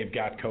out they've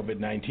got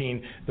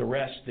COVID-19. The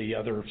rest, the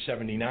other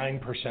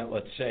 79%,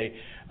 let's say,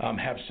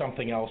 have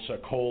something else, a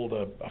cold,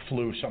 a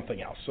flu,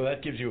 something else. So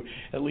that gives you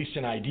at least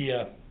an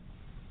idea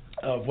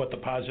of what the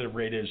positive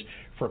rate is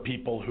for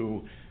people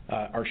who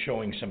are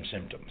showing some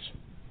symptoms.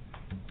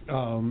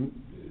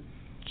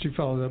 She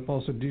followed up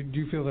also, do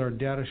you feel that our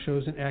data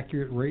shows an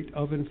accurate rate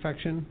of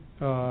infection,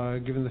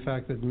 given the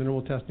fact that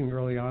minimal testing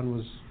early on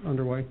was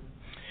underway?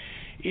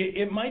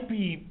 It might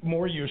be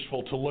more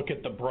useful to look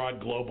at the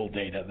broad global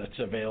data that's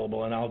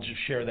available, and I'll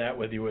just share that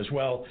with you as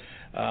well.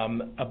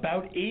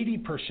 About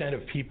 80%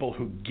 of people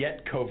who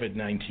get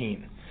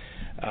COVID-19,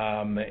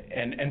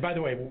 and by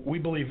the way, we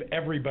believe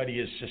everybody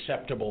is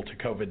susceptible to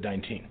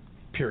COVID-19,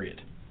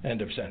 period,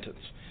 end of sentence.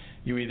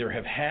 You either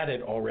have had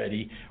it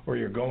already or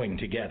you're going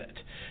to get it,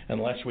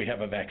 unless we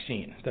have a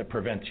vaccine that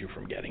prevents you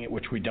from getting it,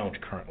 which we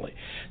don't currently.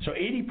 So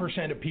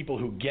 80% of people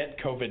who get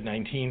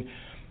COVID-19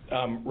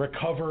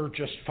 recover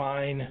just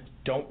fine,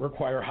 don't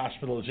require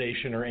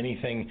hospitalization or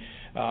anything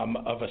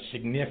of a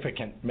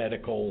significant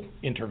medical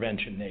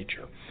intervention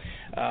nature.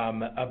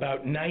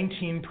 About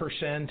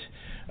 19%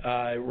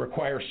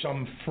 require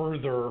some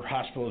further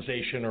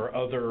hospitalization or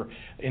other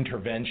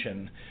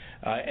intervention.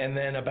 And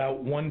then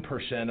about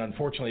 1%,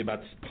 unfortunately about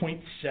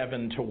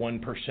 0.7 to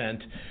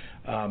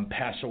 1%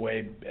 pass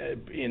away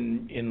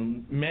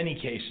in many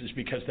cases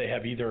because they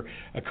have either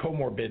a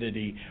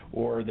comorbidity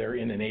or they're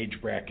in an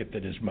age bracket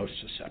that is most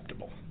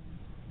susceptible.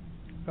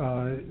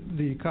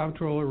 The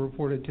comptroller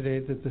reported today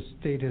that the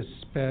state has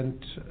spent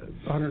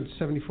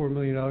 $174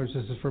 million,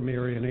 this is from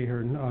Marion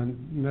Ahern,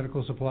 on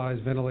medical supplies,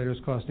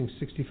 ventilators costing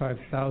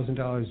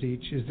 $65,000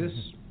 each. Is this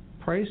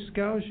price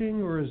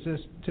gouging, or is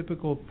this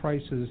typical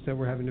prices that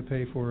we're having to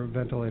pay for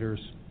ventilators?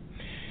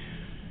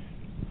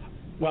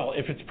 Well,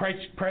 if it's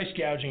price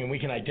gouging and we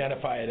can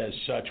identify it as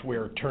such,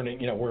 we're turning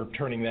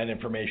that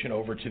information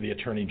over to the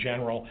Attorney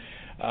General.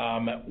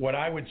 What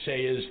I would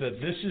say is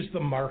that this is the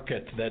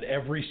market that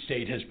every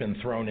state has been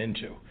thrown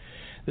into.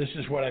 This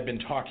is what I've been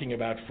talking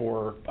about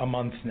for a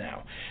month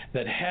now,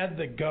 that had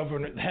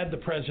the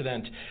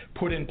president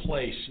put in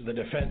place the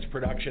Defense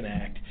Production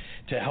Act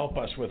to help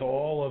us with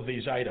all of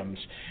these items,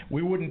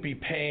 we wouldn't be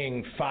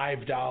paying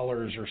 $5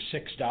 or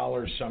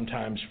 $6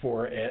 sometimes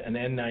for an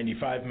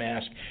N95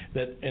 mask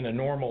that in a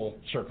normal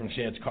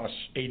circumstance costs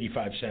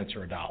 85 cents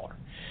or $1.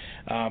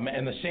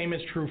 And the same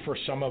is true for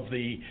some of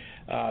the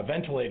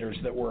ventilators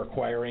that we're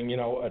acquiring.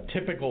 A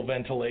typical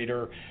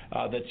ventilator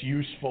that's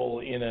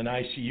useful in an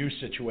ICU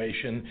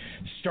situation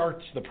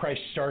the price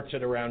starts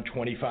at around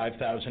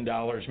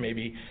 $25,000,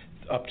 maybe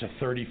up to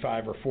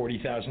 $35,000 or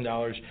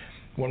 $40,000.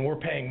 When we're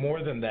paying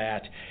more than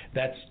that,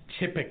 that's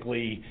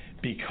typically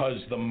because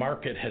the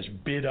market has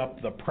bid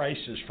up the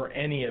prices for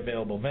any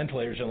available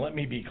ventilators. And let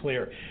me be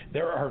clear,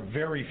 there are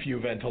very few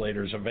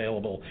ventilators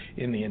available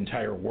in the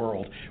entire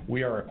world.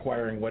 We are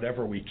acquiring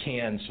whatever we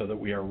can so that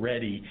we are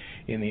ready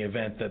in the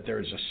event that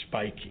there's a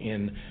spike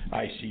in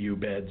ICU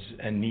beds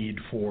and need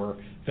for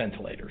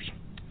ventilators.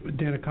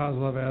 Dana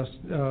Kozlov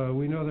asked,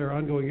 we know there are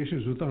ongoing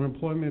issues with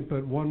unemployment,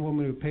 but one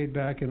woman who paid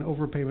back an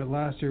overpayment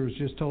last year was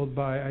just told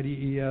by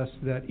IDES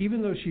that even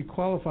though she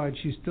qualified,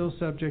 she's still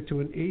subject to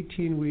an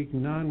 18-week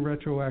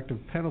non-retroactive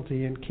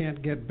penalty and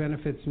can't get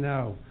benefits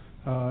now.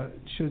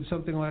 Should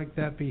something like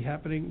that be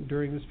happening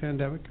during this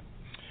pandemic?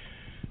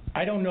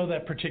 I don't know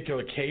that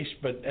particular case,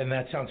 and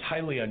that sounds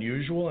highly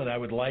unusual, and I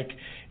would like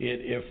it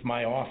if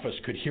my office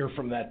could hear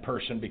from that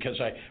person because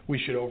we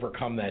should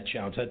overcome that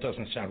challenge. That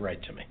doesn't sound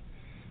right to me.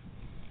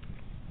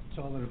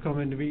 That's all that have come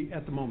in to me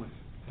at the moment.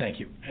 Thank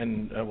you.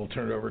 And we'll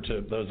turn it over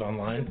to those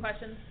online.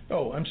 Questions?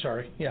 Oh, I'm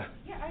sorry. Yeah.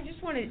 Yeah, I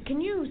just wanted,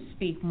 can you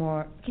speak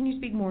more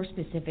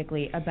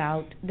specifically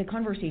about the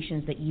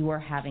conversations that you are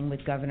having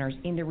with governors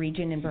in the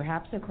region and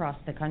perhaps across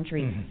the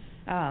country?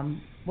 Mm-hmm.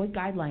 What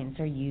guidelines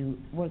are you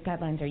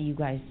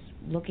guys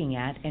looking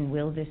at, and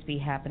will this be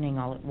happening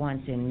all at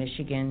once in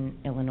Michigan,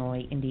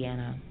 Illinois,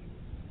 Indiana?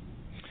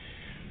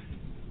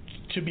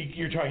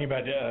 You're talking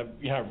about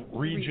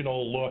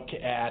regional look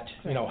at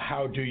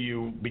how do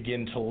you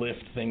begin to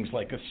lift things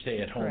like a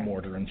stay-at-home Correct.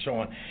 order and so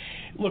on.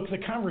 Look, the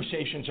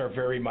conversations are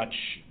very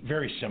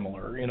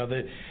similar.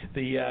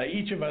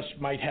 Each of us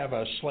might have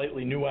a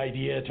slightly new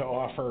idea to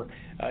offer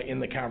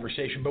in the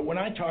conversation, but when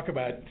I talk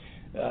about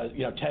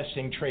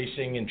testing,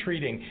 tracing, and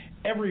treating,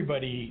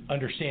 everybody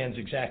understands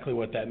exactly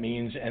what that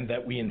means, and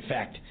that we in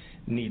fact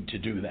need to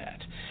do that.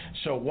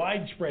 So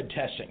widespread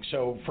testing.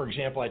 So, for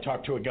example, I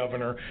talked to a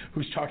governor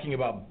who's talking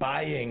about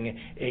buying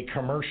a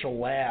commercial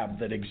lab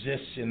that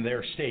exists in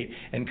their state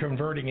and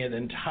converting it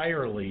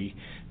entirely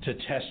to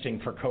testing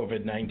for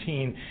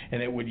COVID-19,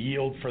 and it would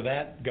yield for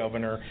that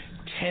governor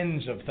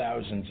tens of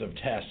thousands of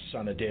tests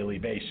on a daily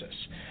basis.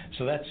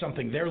 So that's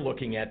something they're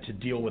looking at to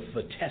deal with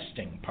the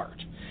testing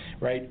part,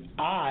 right?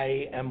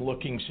 I am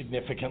looking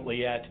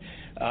significantly at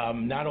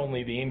not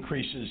only the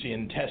increases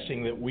in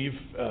testing that we've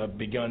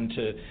begun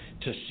to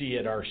see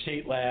at our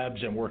state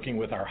labs and working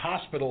with our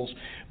hospitals,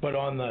 but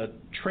on the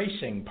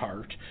tracing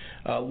part,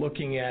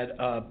 looking at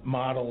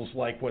models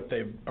like what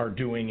they are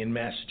doing in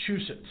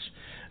Massachusetts,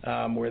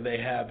 where they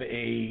have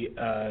a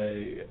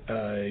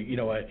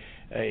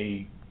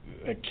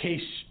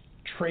case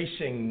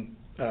tracing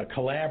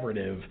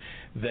collaborative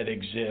that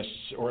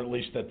exists, or at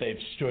least that they've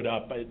stood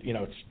up,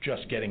 it's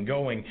just getting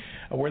going,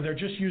 where they're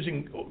just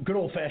using good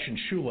old-fashioned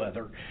shoe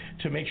leather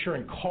to make sure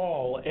and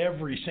call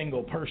every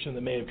single person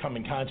that may have come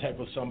in contact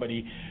with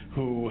somebody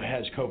who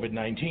has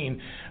COVID-19.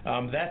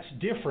 That's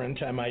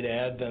different, I might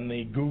add, than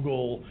the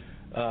Google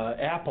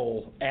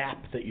Apple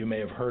app that you may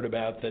have heard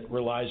about that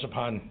relies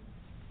upon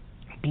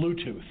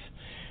Bluetooth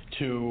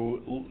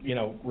to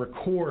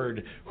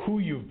record who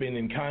you've been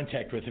in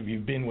contact with if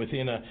you've been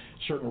within a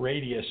certain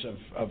radius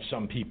of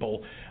some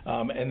people,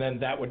 and then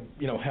that would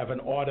have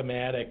an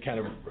automatic kind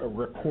of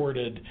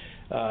recorded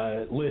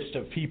list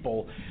of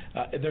people.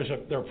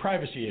 There are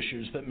privacy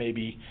issues that may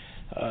be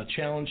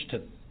challenged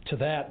to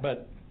that,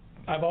 but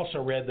I've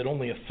also read that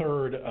only a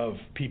third of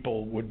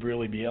people would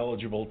really be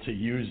eligible to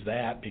use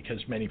that, because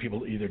many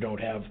people either don't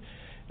have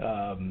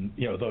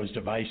those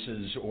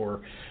devices,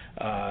 or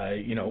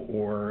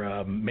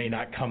may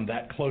not come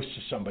that close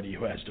to somebody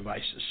who has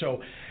devices.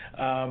 So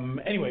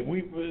anyway,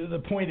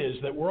 the point is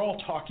that we're all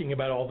talking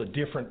about all the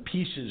different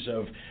pieces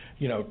of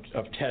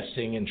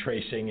testing and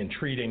tracing and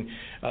treating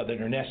that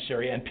are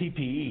necessary, and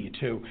PPE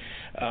too.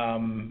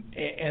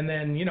 And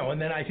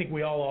then I think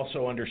we all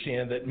also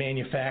understand that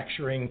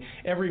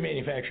every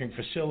manufacturing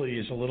facility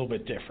is a little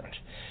bit different.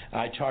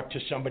 I talked to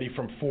somebody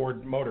from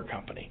Ford Motor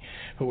Company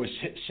who was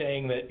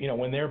saying that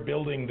when they're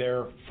building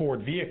their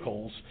Ford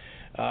vehicles,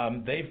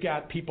 they've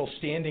got people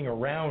standing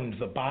around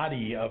the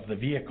body of the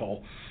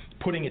vehicle,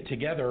 putting it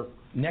together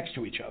next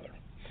to each other.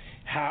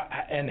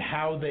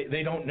 How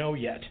they don't know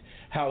yet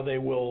how they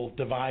will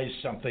devise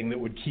something that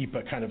would keep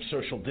a kind of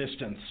social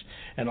distance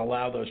and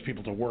allow those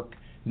people to work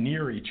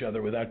near each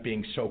other without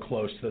being so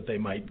close that they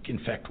might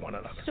infect one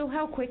another. So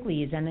how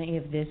quickly is any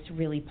of this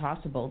really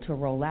possible to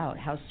roll out?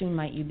 How soon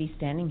might you be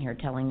standing here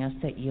telling us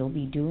that you'll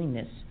be doing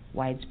this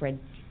widespread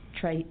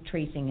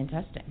tracing and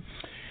testing?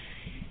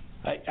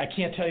 I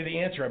can't tell you the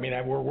answer. I mean,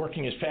 we're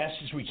working as fast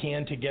as we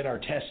can to get our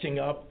testing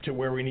up to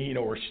where we need.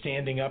 We're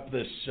standing up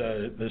this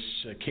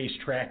case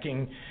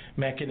tracking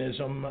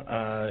mechanism.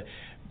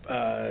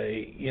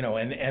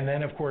 And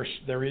then of course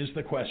there is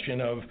the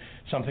question of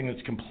something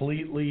that's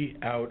completely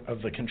out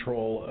of the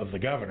control of the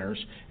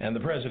governors and the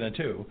president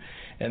too,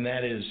 and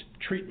that is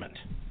treatment.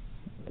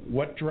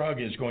 What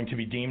drug is going to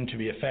be deemed to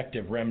be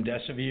effective?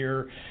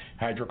 Remdesivir,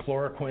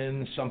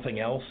 hydrochloroquine, something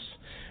else?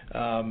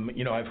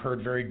 I've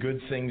heard very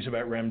good things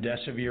about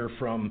remdesivir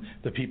from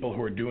the people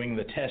who are doing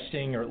the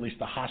testing, or at least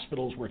the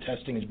hospitals where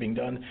testing is being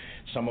done,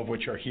 some of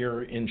which are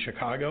here in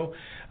Chicago,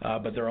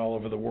 but they're all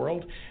over the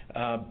world.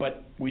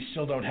 But we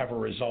still don't have a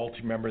result.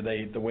 Remember,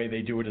 the way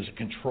they do it is a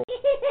control.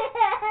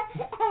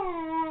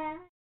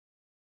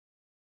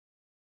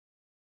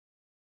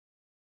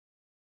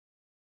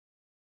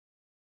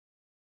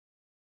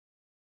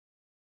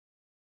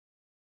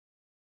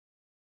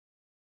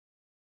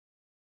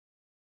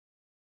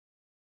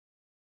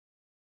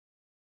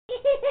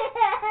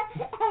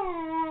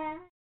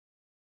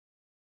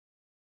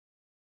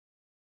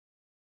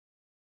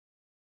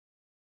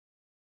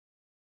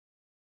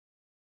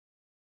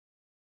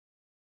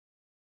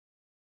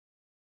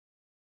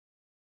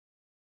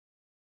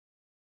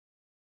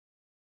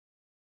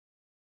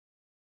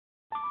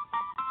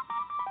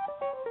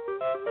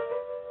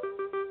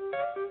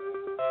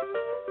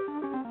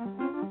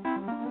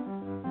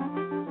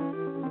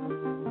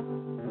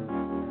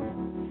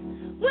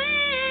 When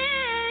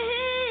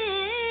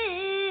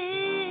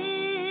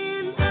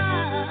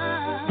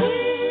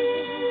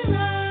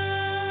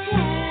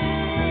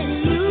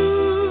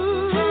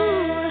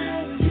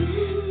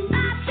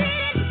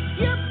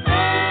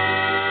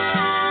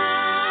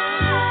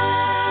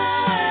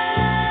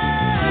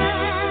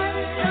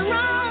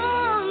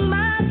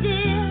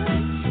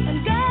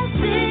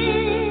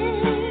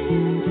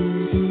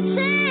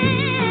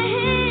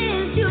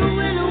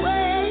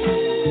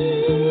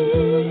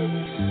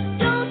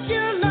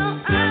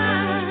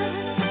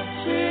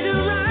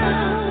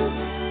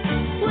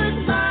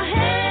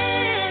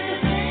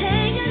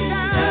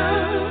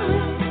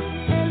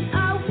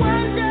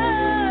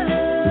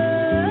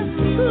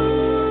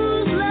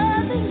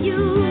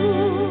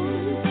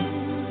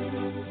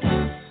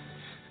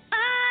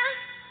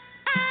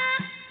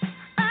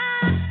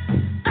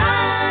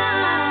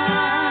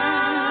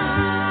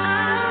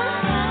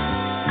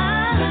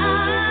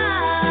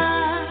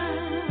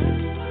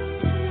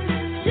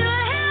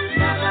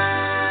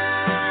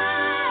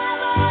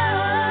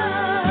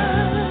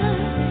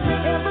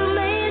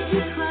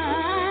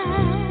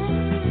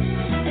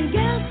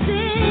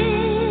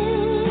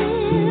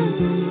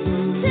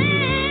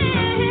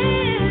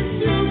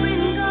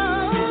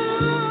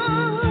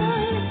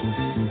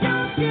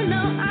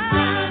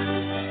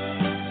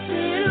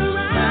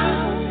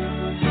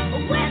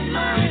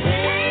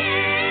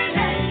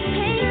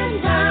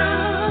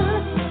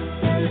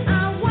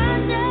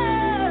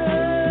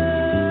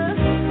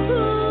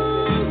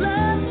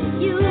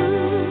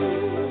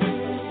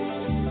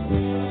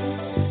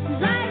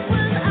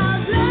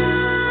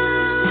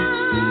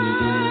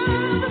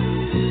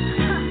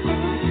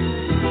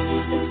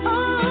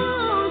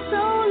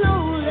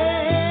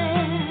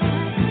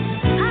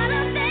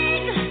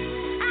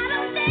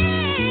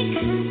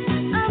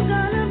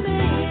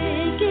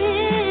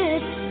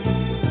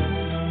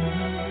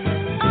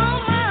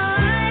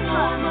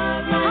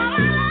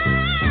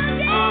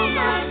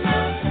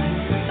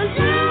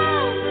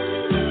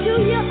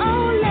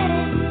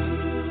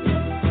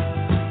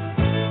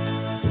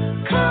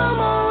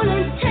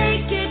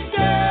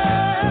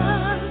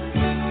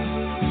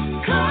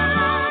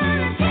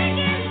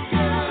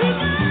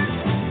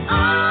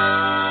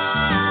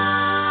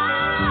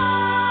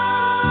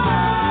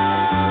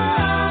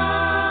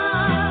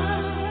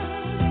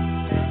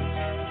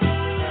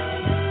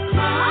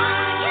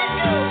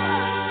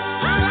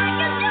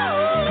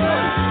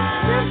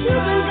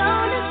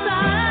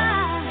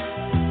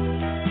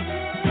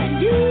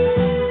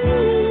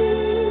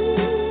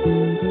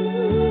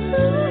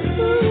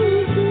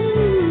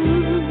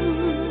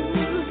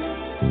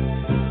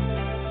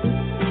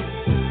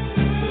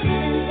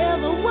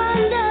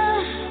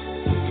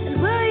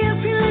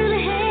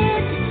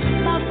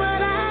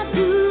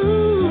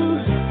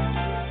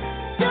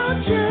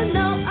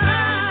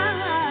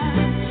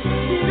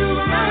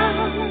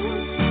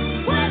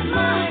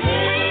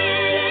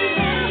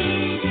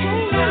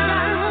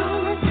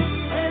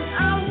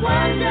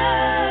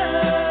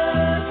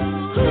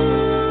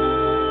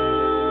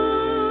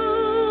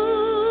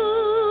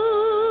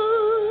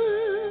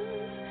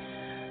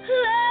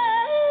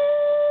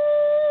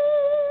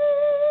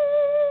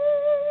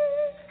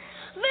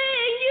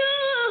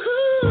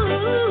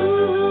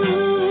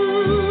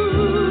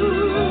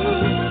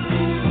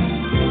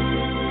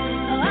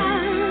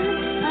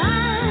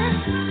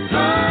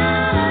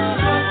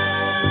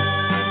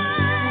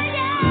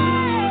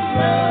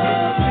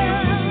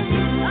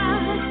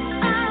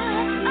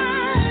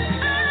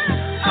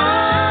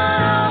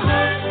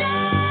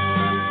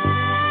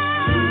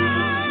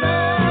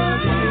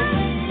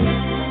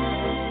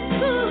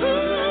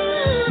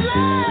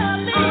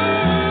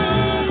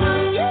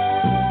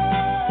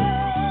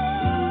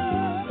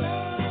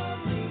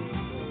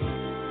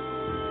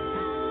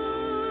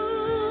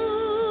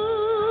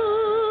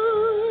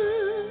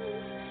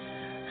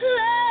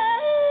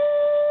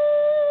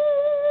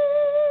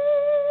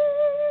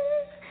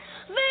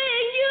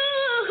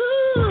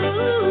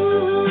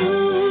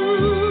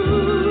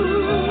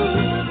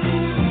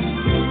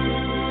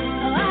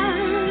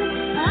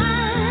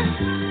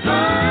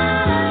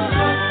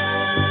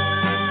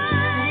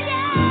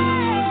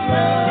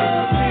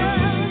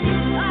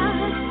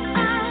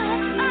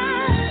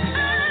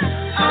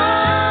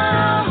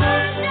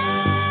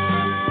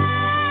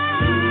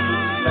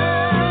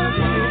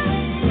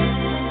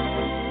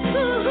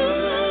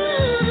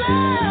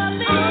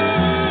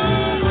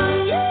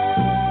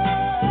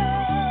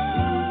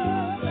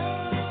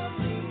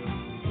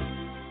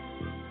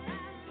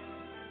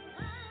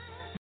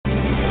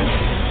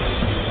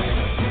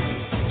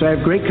I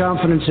have great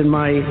confidence in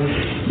my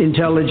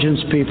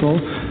intelligence people,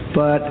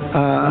 but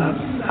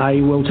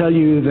I will tell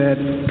you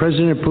that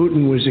President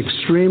Putin was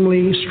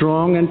extremely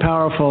strong and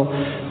powerful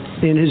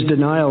in his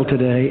denial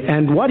today.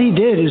 And what he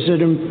did is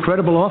an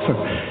incredible offer.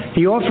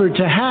 He offered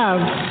to have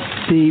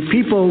the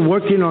people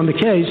working on the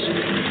case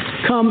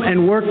come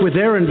and work with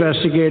their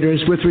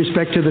investigators with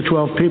respect to the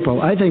 12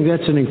 people. I think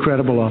that's an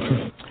incredible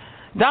offer.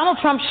 Donald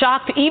Trump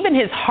shocked even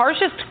his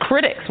harshest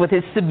critics with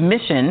his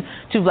submission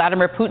to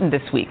Vladimir Putin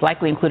this week,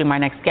 likely including my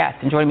next guest.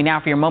 And joining me now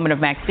for your moment of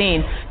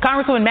Maxine,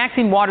 Congresswoman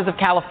Maxine Waters of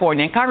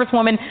California. And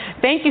Congresswoman,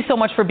 thank you so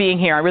much for being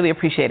here. I really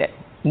appreciate it.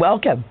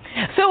 Welcome.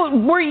 So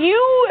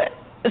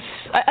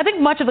I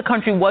think much of the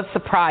country was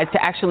surprised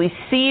to actually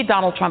see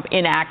Donald Trump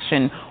in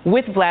action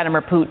with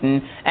Vladimir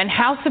Putin and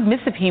how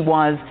submissive he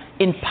was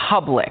in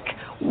public.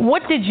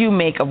 What did you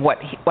make of what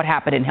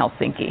happened in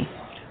Helsinki?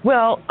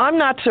 Well, I'm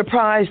not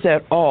surprised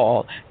at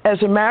all.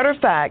 As a matter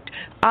of fact,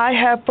 I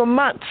have for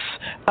months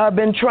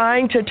been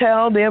trying to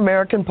tell the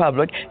American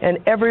public and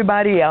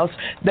everybody else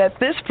that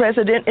this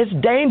president is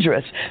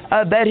dangerous,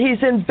 that he's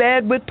in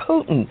bed with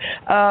Putin.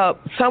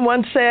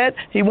 Someone said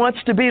he wants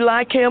to be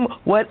like him,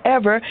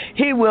 whatever.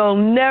 He will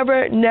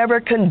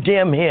never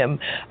condemn him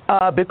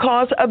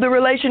because of the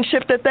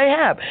relationship that they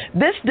have.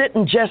 This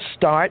didn't just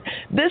start.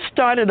 This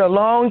started a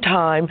long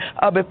time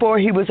before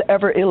he was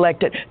ever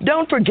elected.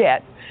 Don't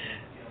forget,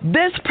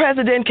 this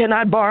president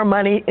cannot borrow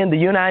money in the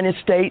United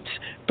States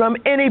from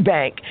any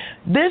bank.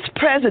 This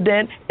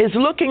president is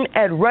looking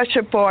at Russia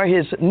for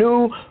his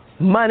new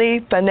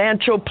money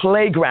financial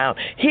playground.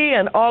 He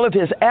and all of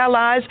his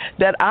allies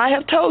that I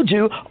have told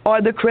you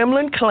are the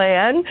Kremlin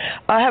clan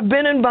have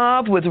been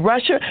involved with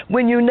Russia.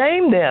 When you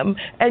name them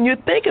and you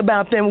think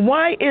about them,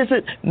 why is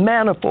it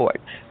Manafort,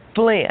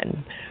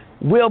 Flynn,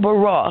 Wilbur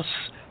Ross,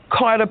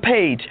 Carter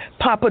Page,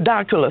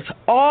 Papadopoulos,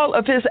 all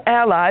of his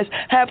allies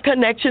have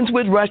connections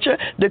with Russia,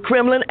 the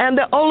Kremlin, and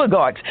the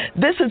oligarchs.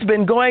 This has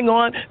been going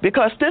on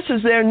because this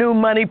is their new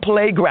money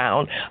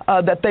playground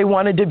that they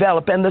want to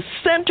develop. And the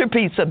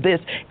centerpiece of this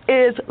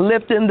is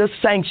lifting the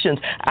sanctions.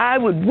 I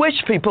would wish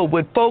people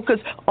would focus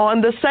on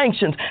the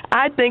sanctions.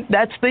 I think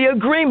that's the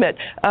agreement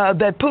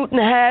that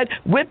Putin had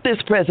with this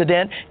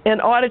president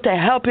in order to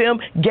help him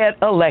get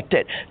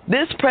elected.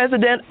 This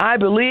president, I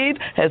believe,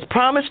 has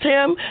promised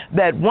him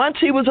that once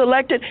he was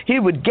elected, he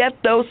would get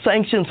those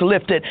sanctions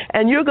lifted.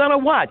 And you're going to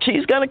watch.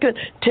 He's going to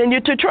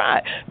continue to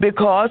try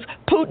because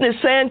Putin is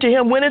saying to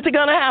him, when is it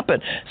going to happen?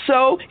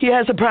 So he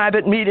has a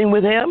private meeting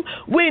with him.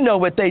 We know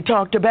what they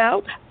talked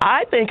about.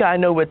 I think I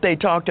know what they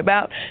talked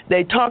about.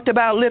 They talked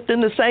about lifting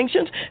the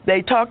sanctions.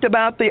 They talked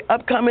about the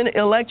upcoming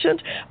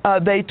elections.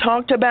 They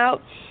talked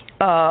about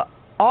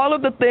all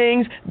of the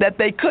things that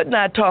they could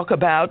not talk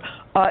about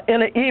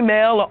in an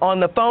email or on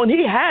the phone.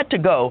 He had to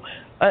go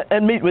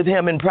and meet with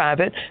him in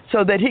private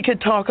so that he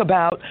could talk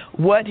about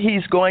what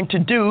he's going to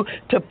do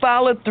to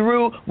follow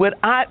through what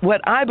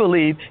I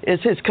believe is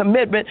his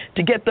commitment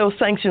to get those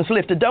sanctions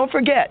lifted. Don't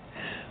forget,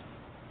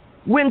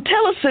 when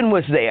Tillerson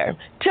was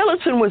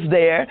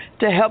there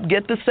to help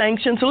get the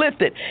sanctions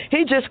lifted.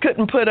 He just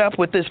couldn't put up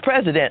with this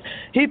president.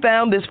 He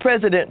found this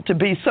president to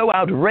be so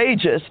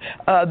outrageous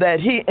that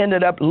he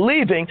ended up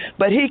leaving,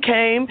 but he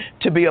came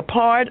to be a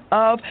part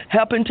of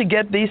helping to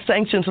get these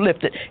sanctions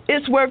lifted.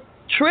 It's worth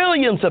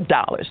trillions of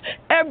dollars.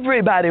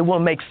 Everybody will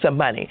make some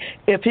money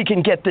if he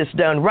can get this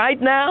done.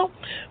 Right now,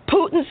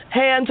 Putin's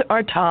hands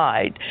are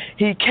tied.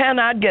 He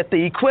cannot get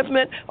the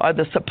equipment or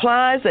the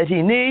supplies that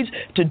he needs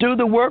to do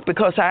the work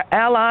because our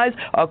allies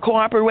are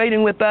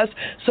cooperating with us.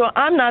 So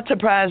I'm not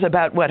surprised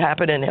about what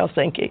happened in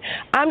Helsinki.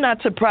 I'm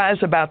not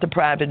surprised about the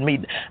private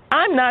meeting.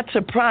 I'm not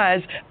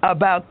surprised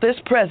about this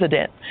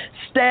president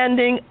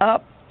standing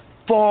up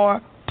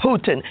for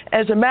Putin.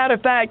 As a matter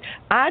of fact,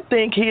 I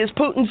think he is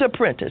Putin's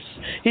apprentice.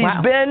 He's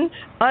been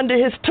under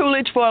his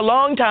tutelage for a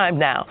long time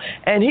now,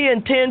 and he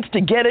intends to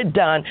get it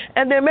done.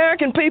 And the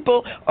American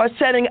people are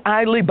sitting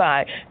idly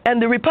by. And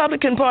the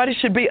Republican Party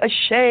should be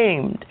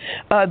ashamed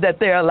that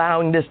they're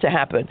allowing this to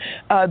happen.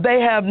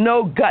 They have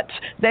no guts.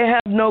 They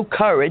have no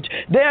courage.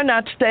 They're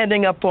not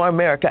standing up for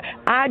America.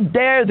 I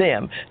dare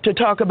them to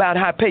talk about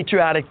how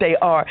patriotic they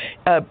are,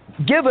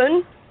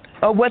 given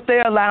what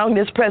they're allowing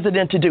this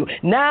president to do.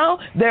 Now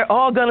they're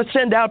all going to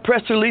send out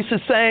press releases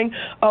saying,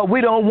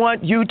 we don't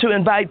want you to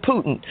invite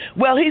Putin.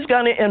 Well, he's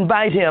going to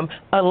invite him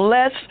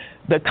unless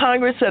the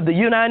Congress of the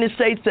United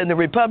States and the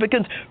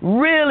Republicans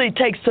really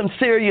take some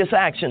serious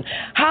action.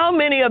 How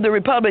many of the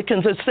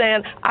Republicans are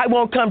saying, I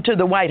won't come to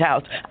the White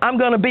House. I'm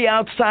going to be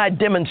outside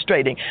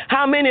demonstrating?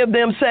 How many of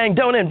them saying,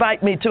 don't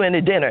invite me to any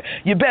dinner?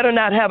 You better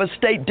not have a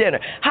state dinner.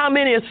 How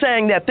many are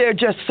saying that they're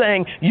just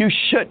saying you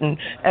shouldn't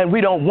and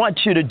we don't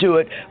want you to do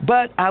it?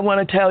 But I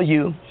want to tell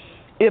you,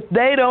 if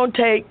they don't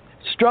take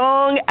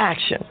strong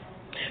action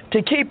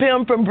to keep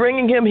him from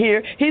bringing him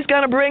here, he's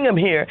going to bring him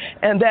here.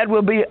 And that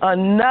will be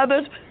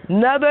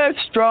another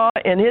straw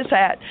in his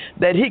hat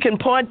that he can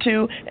point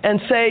to and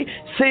say,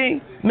 see,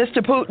 Mr.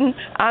 Putin,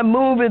 I'm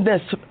moving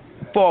this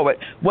forward,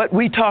 what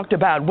we talked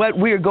about, what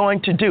we're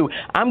going to do.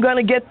 I'm going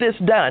to get this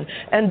done.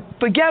 And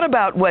forget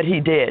about what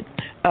he did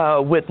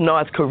with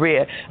North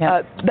Korea.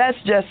 That's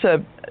just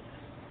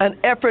an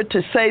effort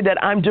to say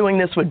that I'm doing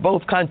this with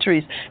both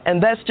countries,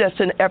 and that's just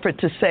an effort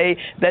to say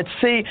that,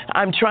 see,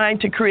 I'm trying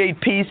to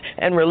create peace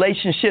and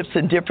relationships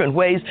in different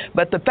ways,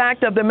 but the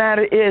fact of the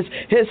matter is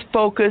his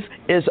focus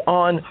is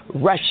on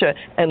Russia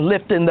and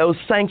lifting those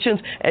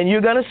sanctions, and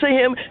you're going to see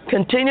him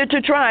continue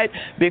to try it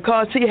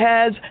because he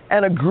has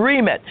an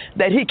agreement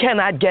that he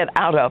cannot get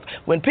out of.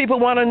 When people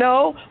want to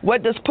know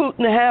what does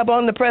Putin have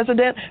on the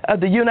president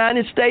of the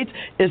United States,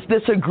 is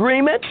this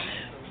agreement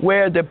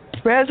where the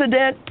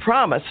president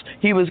promised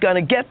he was going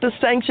to get the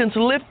sanctions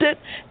lifted,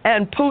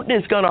 and Putin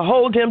is going to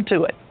hold him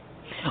to it.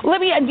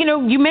 Let me,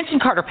 you mentioned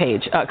Carter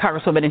Page,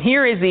 Congresswoman, and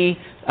here is the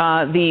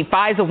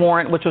FISA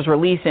warrant, which was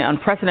released in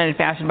unprecedented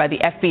fashion by the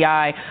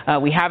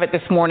FBI. We have it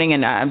this morning,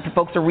 and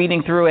folks are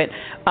reading through it.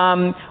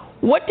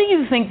 What do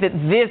you think that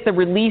the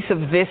release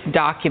of this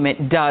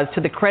document does to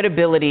the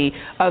credibility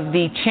of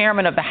the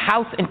chairman of the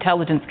House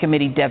Intelligence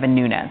Committee, Devin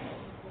Nunes?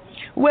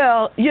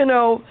 Well,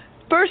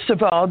 first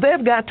of all,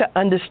 they've got to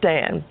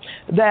understand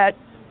that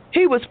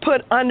he was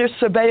put under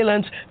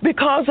surveillance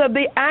because of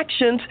the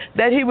actions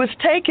that he was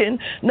taking,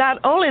 not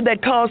only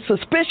that caused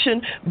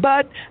suspicion,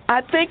 but I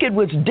think it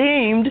was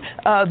deemed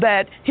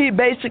that he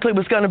basically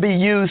was going to be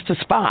used to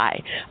spy.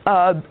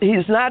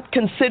 He's not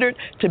considered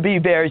to be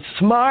very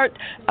smart,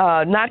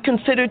 not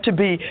considered to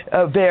be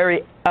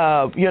very,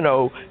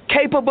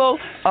 capable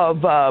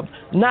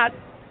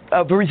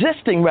of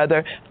resisting,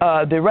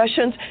 the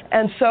Russians.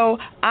 And so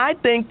I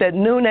think that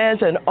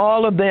Nunes and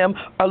all of them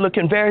are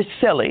looking very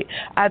silly.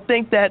 I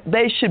think that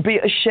they should be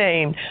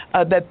ashamed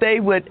that they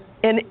would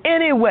in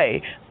any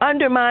way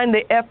undermine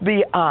the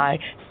FBI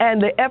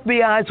and the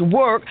FBI's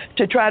work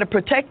to try to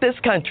protect this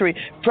country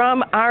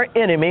from our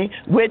enemy,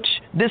 which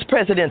this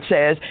president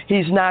says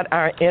he's not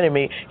our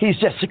enemy. He's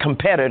just a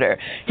competitor.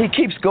 He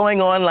keeps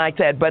going on like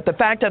that. But the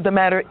fact of the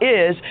matter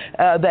is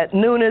that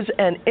Nunes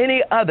and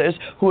any others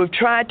who have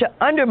tried to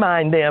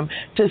undermine them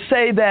to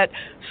say that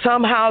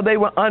somehow they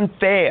were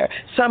unfair,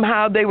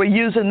 somehow they were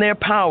using their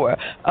power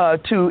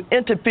to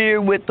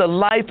interfere with the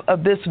life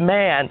of this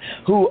man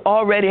who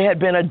already had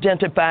been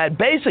identified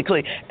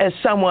basically as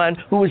someone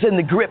who was in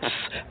the grips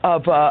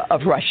of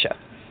Russia.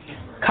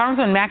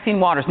 Congresswoman Maxine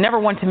Waters, never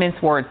one to mince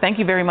words. Thank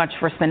you very much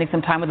for spending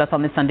some time with us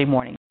on this Sunday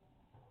morning.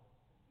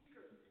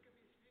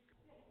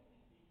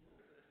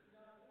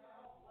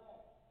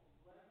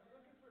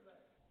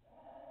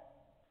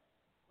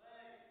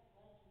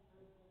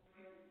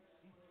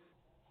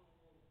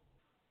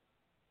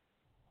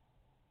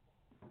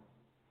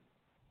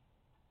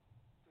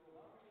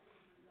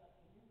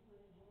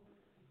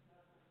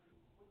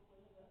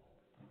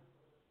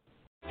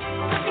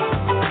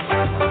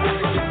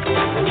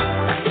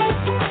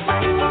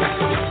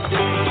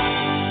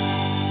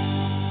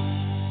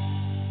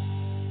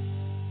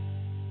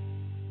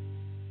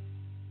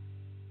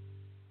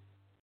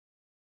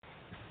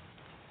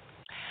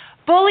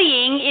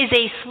 Bullying is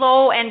a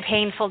slow and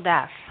painful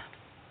death.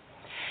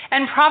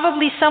 And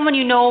probably someone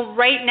you know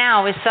right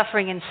now is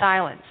suffering in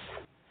silence.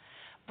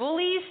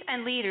 Bullies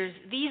and leaders,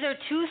 these are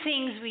two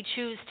things we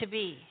choose to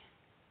be.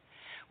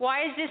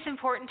 Why is this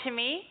important to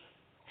me?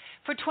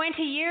 For 20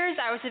 years,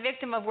 I was a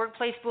victim of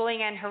workplace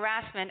bullying and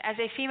harassment as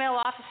a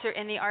female officer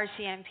in the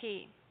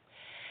RCMP.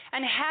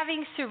 And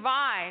having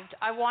survived,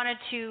 I wanted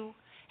to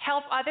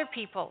help other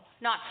people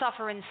not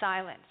suffer in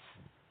silence.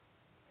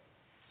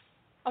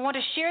 I want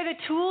to share the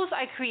tools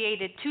I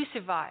created to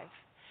survive,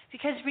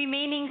 because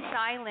remaining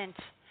silent,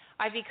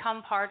 I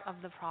become part of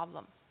the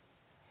problem.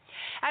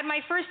 At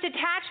my first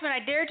detachment, I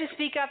dared to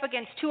speak up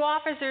against two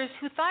officers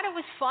who thought it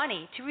was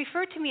funny to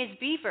refer to me as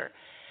Beaver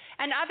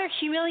and other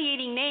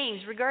humiliating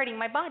names regarding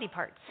my body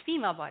parts,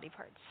 female body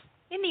parts,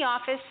 in the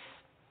office,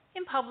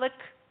 in public,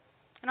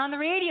 and on the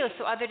radio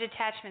so other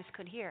detachments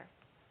could hear.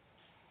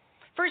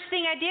 First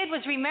thing I did was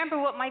remember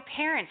what my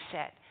parents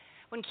said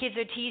when kids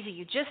are teasing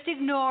you. Just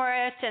ignore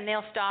it and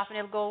they'll stop and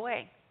it'll go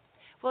away.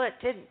 Well, it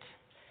didn't.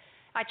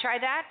 I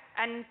tried that,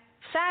 and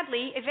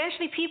sadly,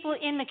 eventually people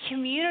in the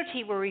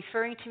community were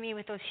referring to me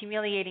with those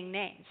humiliating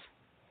names.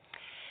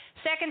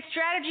 Second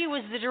strategy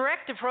was the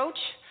direct approach.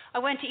 I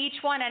went to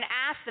each one and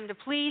asked them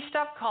to please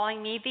stop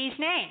calling me these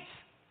names.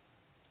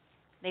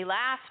 They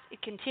laughed.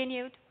 It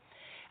continued.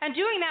 And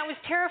doing that was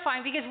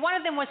terrifying because one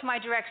of them was my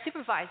direct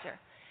supervisor.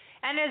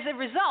 And as a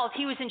result,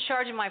 he was in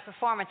charge of my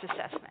performance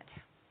assessment.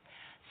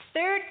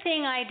 Third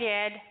thing I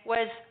did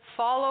was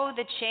follow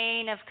the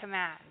chain of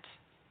command.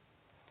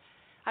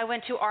 I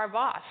went to our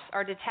boss,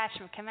 our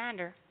detachment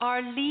commander,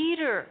 our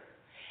leader,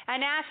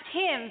 and asked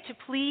him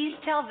to please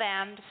tell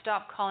them to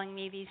stop calling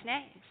me these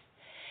names.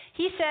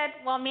 He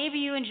said, well, maybe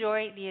you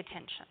enjoy the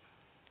attention.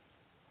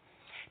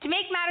 To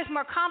make matters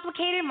more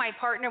complicated, my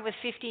partner with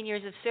 15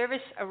 years of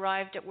service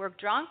arrived at work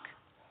drunk.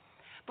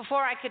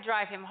 Before I could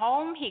drive him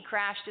home, he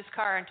crashed his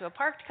car into a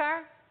parked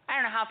car. I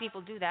don't know how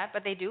people do that,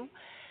 but they do.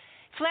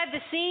 Fled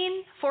the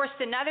scene, forced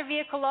another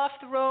vehicle off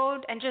the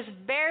road, and just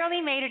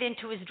barely made it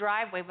into his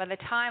driveway by the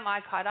time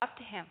I caught up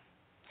to him.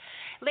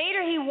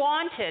 Later, he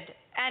wanted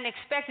and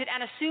expected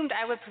and assumed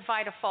I would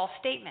provide a false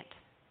statement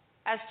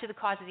as to the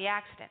cause of the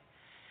accident.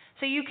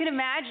 So you can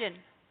imagine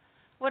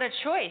what a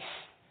choice.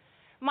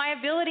 My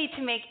ability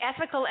to make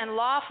ethical and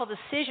lawful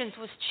decisions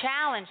was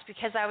challenged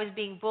because I was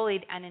being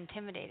bullied and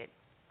intimidated.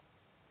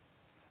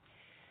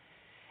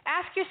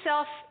 Ask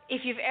yourself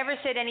if you've ever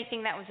said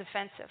anything that was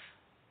offensive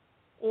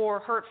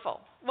or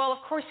hurtful. Well, of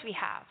course we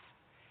have.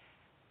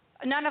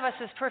 None of us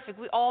is perfect.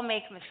 We all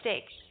make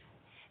mistakes.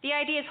 The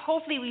idea is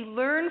hopefully we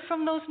learn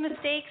from those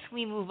mistakes,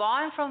 we move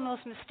on from those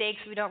mistakes,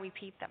 we don't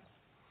repeat them.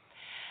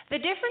 The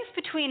difference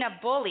between a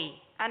bully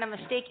and a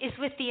mistake is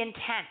with the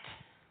intent.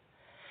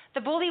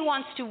 The bully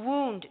wants to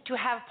wound, to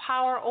have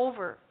power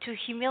over, to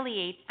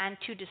humiliate, and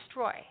to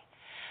destroy.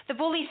 The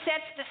bully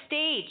sets the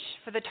stage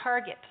for the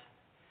target,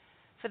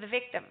 for the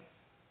victim,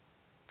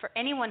 for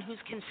anyone who's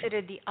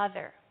considered the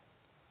other.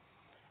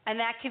 And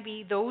that can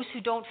be those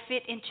who don't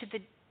fit into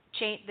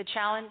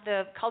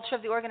the culture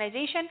of the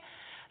organization,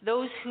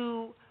 those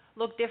who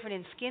look different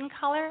in skin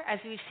color, as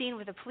we've seen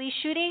with the police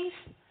shootings,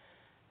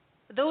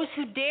 those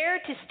who dare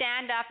to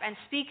stand up and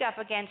speak up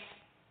against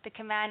the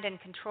command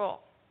and control.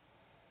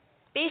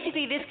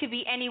 Basically, this could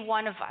be any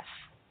one of us.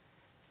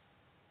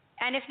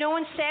 And if no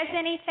one says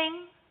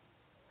anything,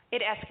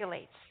 it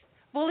escalates.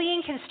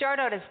 Bullying can start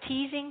out as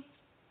teasing,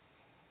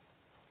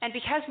 and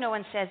because no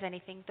one says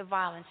anything, the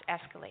violence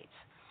escalates.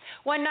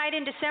 One night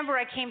in December,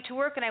 I came to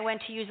work and I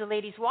went to use a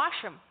ladies'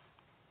 washroom.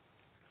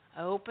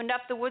 I opened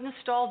up the wooden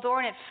stall door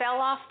and it fell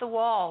off the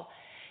wall,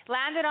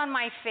 landed on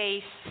my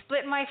face,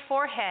 split my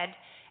forehead,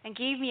 and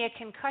gave me a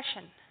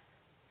concussion.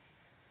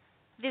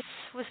 This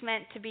was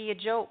meant to be a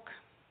joke.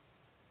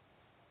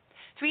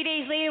 3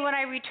 days later, when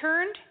I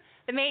returned,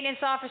 the maintenance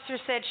officer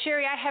said,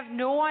 Sherry, I have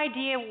no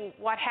idea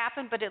what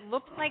happened, but it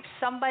looked like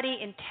somebody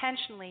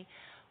intentionally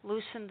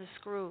loosened the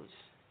screws.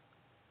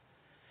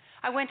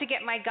 I went to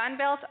get my gun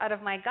belt out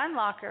of my gun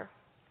locker,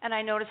 and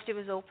I noticed it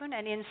was open,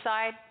 and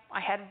inside I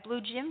had a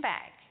blue gym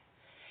bag.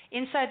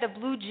 Inside the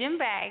blue gym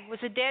bag was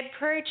a dead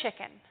prairie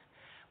chicken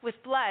with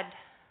blood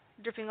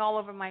dripping all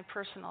over my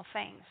personal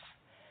things.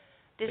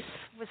 This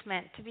was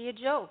meant to be a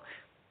joke.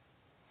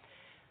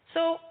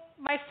 So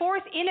my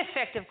fourth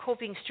ineffective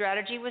coping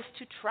strategy was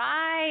to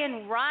try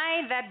and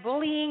ride that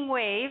bullying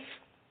wave.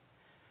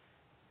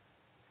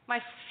 My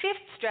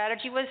fifth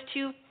strategy was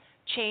to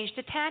change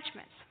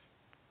detachments.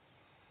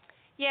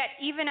 Yet,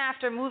 even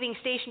after moving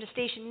station to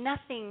station,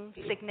 nothing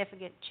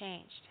significant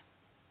changed.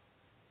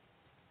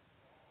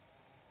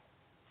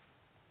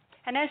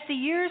 And as the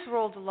years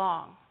rolled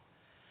along,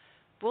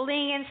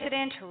 bullying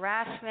incident,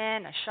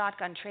 harassment, a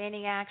shotgun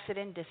training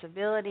accident,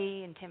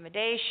 disability,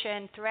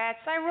 intimidation, threats,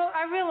 I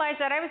realized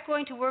that I was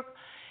going to work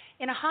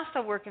in a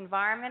hostile work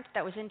environment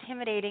that was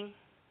intimidating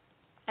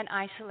and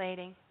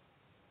isolating.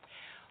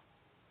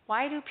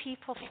 Why do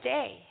people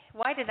stay?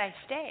 Why did I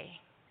stay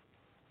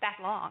that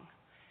long?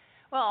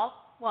 Well,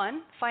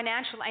 one,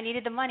 financial. I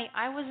needed the money.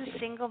 I was a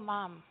single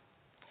mom.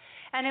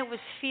 And it was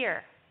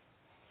fear.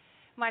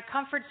 my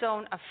comfort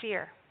zone of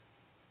fear.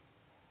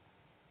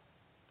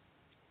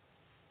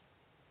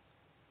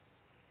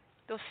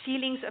 Those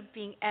feelings of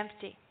being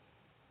empty,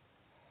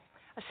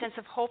 a sense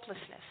of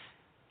hopelessness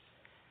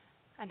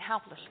and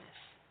helplessness.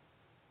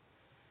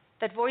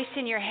 That voice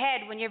in your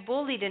head, when you're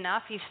bullied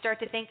enough, you start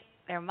to think,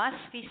 there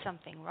must be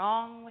something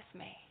wrong with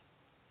me.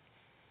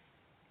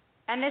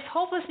 And this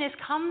hopelessness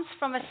comes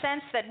from a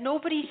sense that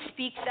nobody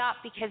speaks up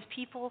because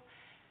people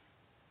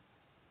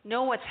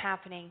know what's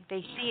happening.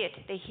 They see it,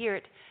 they hear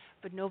it,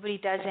 but nobody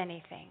does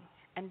anything.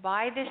 And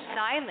by this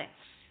silence,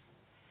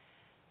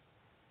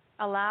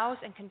 allows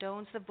and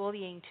condones the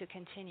bullying to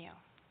continue.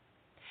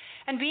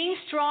 And being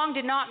strong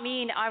did not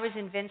mean I was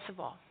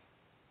invincible.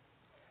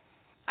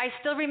 I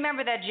still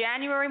remember that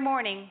January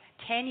morning,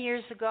 10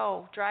 years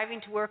ago, driving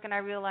to work, and I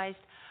realized,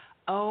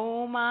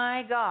 oh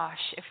my gosh,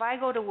 if I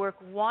go to work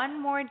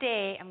one more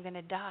day, I'm going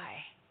to die.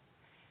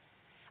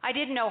 I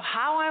didn't know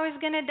how I was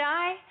going to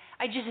die.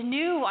 I just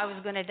knew I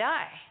was going to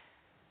die.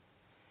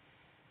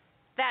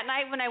 That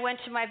night when I went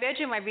to my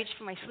bedroom, I reached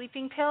for my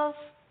sleeping pills.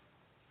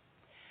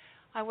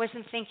 I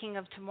wasn't thinking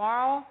of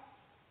tomorrow.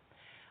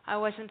 I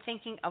wasn't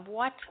thinking of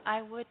what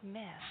I would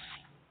miss.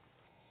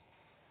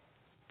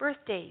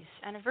 Birthdays,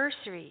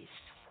 anniversaries,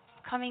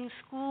 coming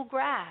school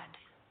grad,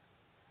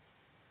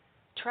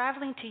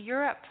 traveling to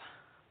Europe,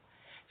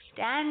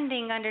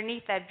 standing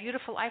underneath that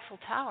beautiful Eiffel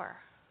Tower,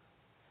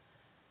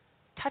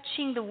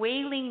 touching the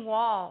Wailing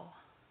Wall,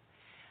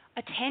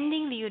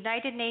 attending the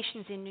United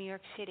Nations in New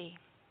York City.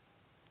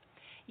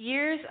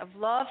 Years of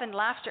love and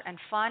laughter and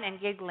fun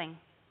and giggling.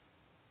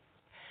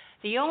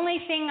 The only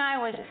thing I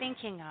was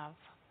thinking of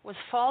was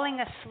falling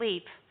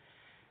asleep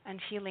and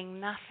feeling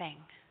nothing.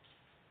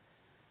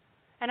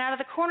 And out of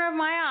the corner of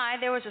my eye,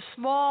 there was a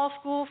small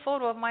school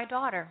photo of my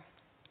daughter.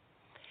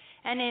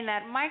 And in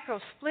that micro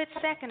split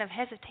second of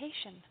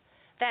hesitation,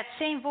 that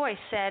same voice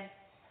said,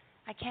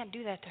 I can't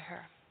do that to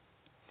her.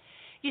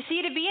 You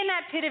see, to be in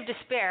that pit of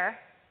despair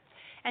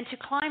and to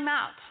climb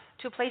out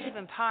to a place of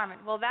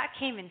empowerment, well, that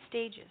came in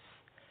stages.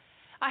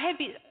 I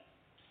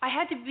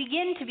had to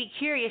begin to be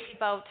curious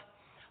about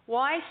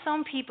why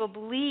some people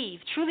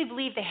truly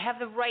believe they have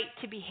the right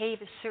to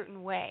behave a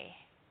certain way.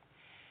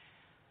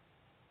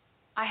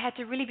 I had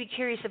to really be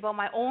curious about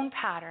my own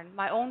pattern,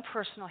 my own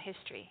personal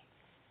history.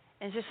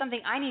 And is there something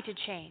I need to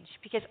change?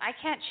 Because I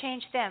can't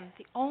change them.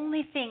 The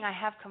only thing I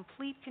have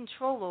complete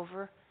control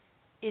over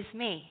is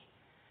me.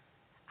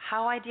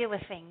 How I deal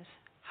with things,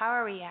 how I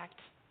react.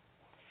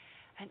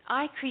 And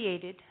I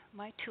created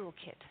my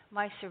toolkit,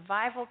 my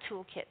survival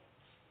toolkit.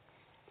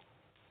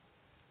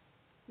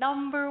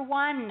 Number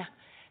 1,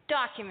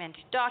 document,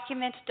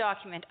 document,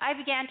 document. I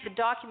began to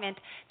document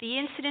the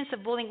incidents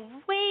of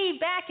bullying way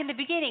back in the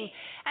beginning,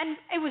 and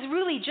it was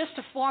really just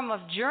a form of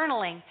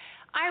journaling.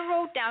 I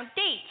wrote down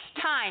dates,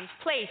 times,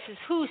 places,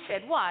 who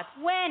said what,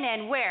 when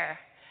and where,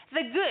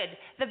 the good,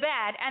 the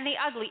bad, and the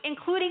ugly,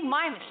 including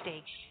my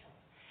mistakes.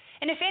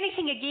 And if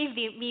anything, it gave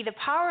me the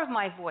power of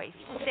my voice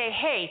to say,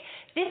 hey,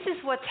 this is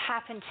what's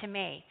happened to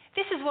me.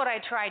 This is what I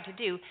tried to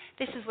do.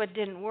 This is what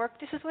didn't work.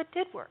 This is what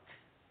did work.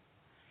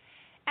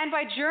 And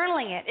by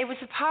journaling it, it was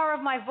the power of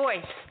my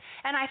voice.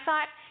 And I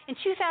thought, in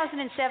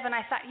 2007,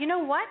 I thought, you know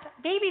what?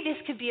 Maybe this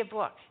could be a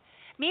book.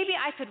 Maybe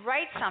I could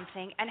write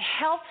something and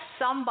help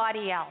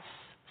somebody else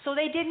so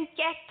they didn't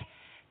get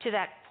to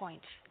that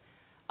point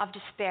of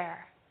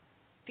despair.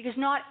 Because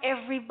not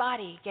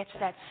everybody gets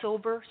that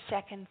sober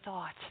second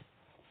thought.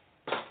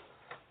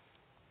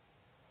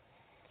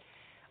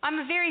 I'm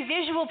a very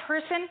visual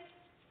person.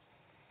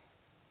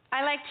 I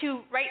had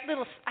to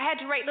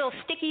write little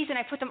stickies, and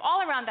I put them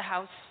all around the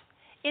house.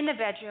 In the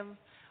bedroom,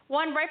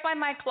 one right by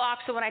my clock,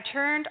 so when I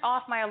turned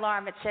off my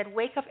alarm, it said,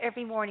 wake up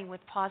every morning with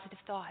positive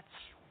thoughts.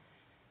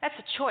 That's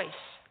a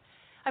choice.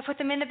 I put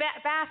them in the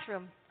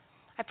bathroom.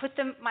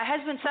 My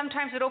husband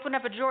sometimes would open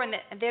up a drawer, and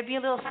there'd be a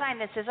little sign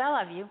that says, I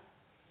love you.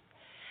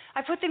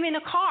 I put them in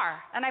the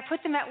car, and I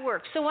put them at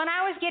work. So when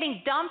I was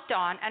getting dumped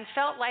on and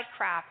felt like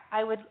crap,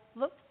 I would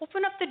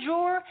open up the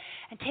drawer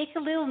and take a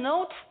little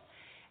note,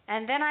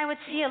 and then I would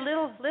see a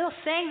little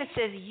saying that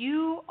says,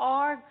 you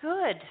are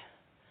good.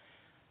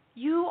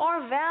 You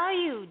are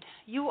valued,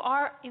 you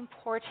are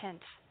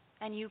important,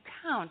 and you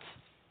count.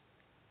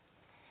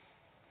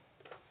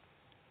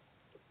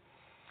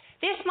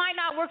 This might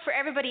not work for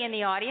everybody in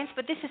the audience,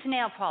 but this is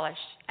nail polish,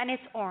 and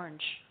it's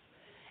orange.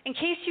 In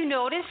case you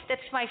noticed,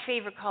 that's my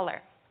favorite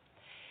color.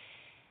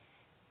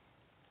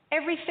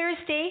 Every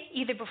Thursday,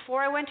 either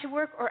before I went to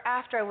work or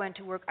after I went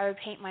to work, I would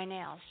paint my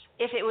nails.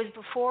 If it was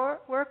before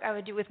work, I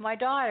would do it with my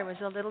daughter. It was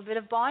a little bit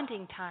of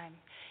bonding time.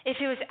 If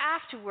it was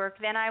after work,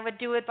 then I would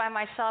do it by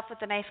myself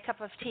with a nice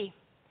cup of tea.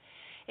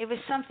 It was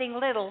something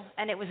little,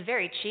 and it was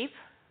very cheap.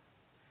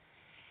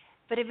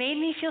 But it made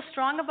me feel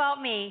strong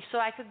about me so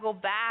I could go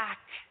back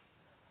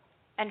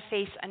and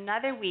face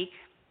another week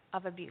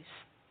of abuse.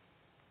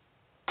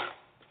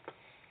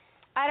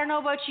 I don't know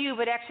about you,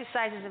 but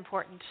exercise is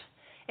important.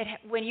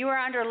 When you are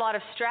under a lot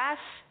of stress,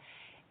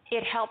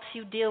 it helps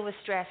you deal with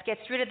stress,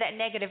 gets rid of that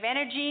negative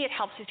energy, it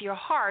helps with your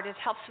heart, it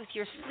helps with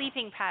your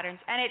sleeping patterns,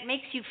 and it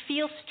makes you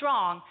feel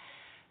strong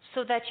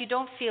so that you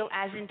don't feel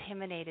as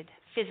intimidated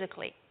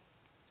physically.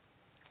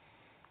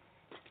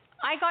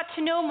 I got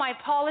to know my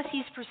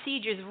policies,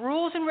 procedures,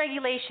 rules, and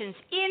regulations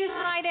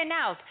inside and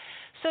out,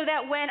 so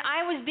that when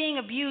I was being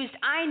abused,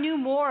 I knew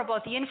more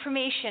about the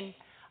information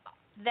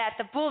that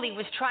the bully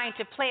was trying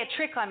to play a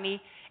trick on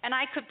me, and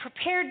I could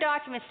prepare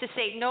documents to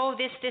say, no,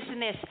 this,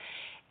 and this.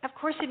 Of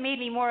course, it made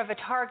me more of a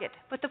target,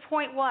 but the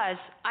point was,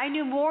 I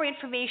knew more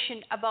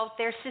information about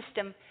their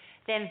system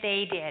than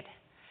they did.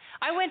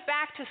 I went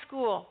back to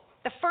school.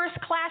 The first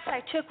class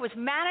I took was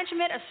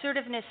management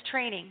assertiveness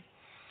training.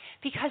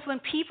 Because when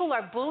people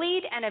are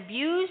bullied and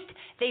abused,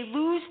 they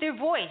lose their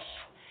voice.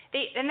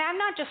 And I'm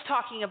not just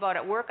talking about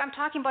at work, I'm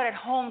talking about at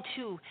home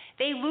too.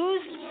 They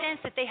lose the sense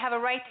that they have a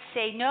right to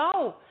say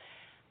no.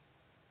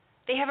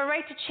 They have a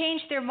right to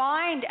change their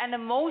mind, and the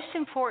most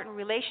important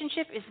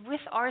relationship is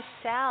with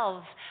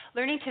ourselves,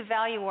 learning to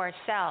value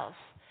ourselves,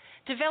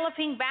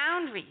 developing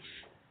boundaries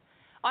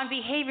on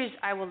behaviors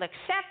I will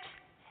accept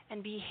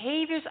and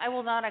behaviors I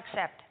will not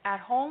accept at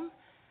home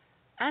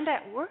and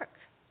at work.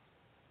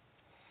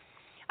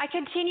 I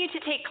continue to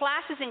take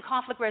classes in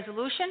conflict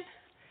resolution.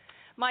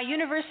 My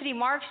university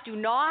marks do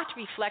not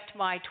reflect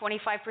my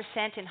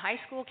 25% in high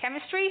school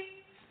chemistry.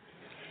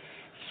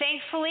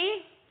 Thankfully,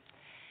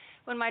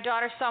 when my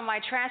daughter saw my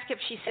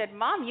transcript, she said,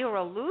 "Mom, you were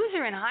a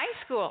loser in high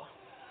school."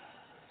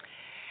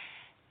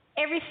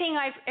 Everything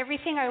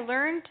I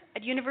learned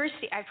at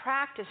university, I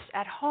practiced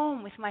at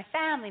home with my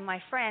family, my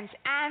friends,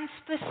 and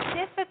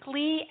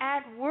specifically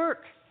at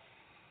work.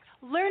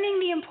 Learning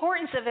the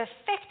importance of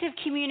effective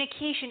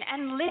communication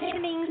and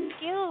listening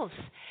skills,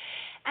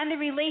 and the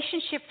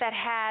relationship that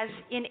has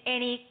in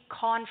any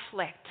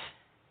conflict.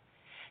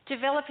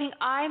 Developing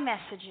I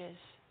messages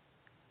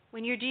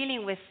when you're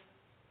dealing with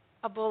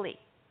a bully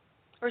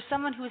or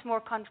someone who's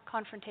more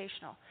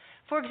confrontational.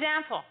 For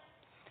example,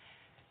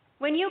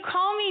 when you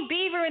call me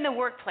Beaver in the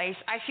workplace,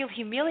 I feel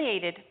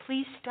humiliated.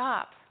 Please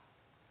stop.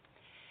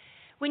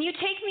 When you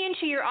take me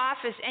into your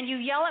office and you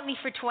yell at me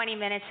for 20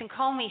 minutes and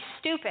call me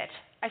stupid,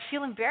 I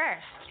feel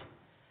embarrassed.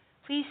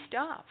 Please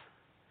stop.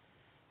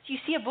 So you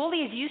see, a bully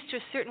is used to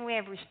a certain way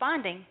of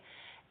responding,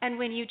 and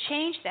when you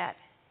change that,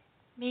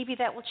 maybe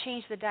that will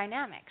change the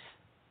dynamics.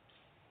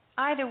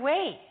 Either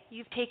way,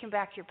 you've taken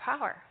back your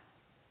power,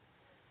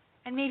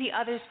 and maybe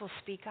others will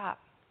speak up.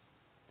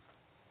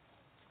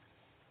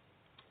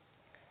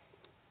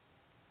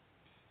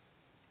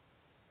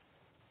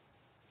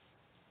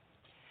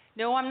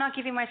 No, I'm not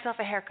giving myself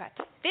a haircut.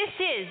 This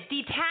is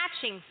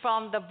detaching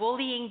from the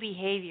bullying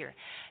behavior,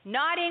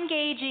 not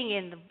engaging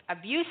in the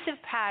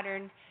abusive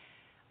pattern,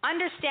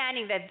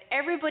 understanding that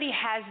everybody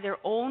has their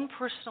own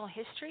personal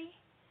history,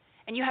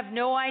 and you have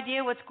no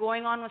idea what's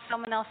going on with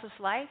someone else's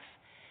life.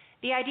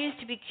 The idea is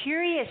to be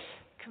curious,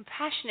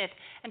 compassionate,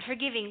 and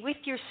forgiving with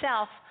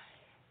yourself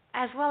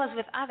as well as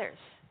with others.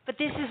 But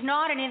this is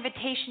not an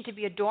invitation to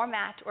be a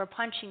doormat or a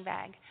punching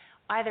bag,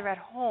 either at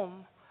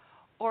home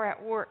or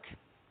at work.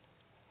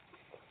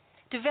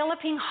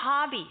 Developing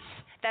hobbies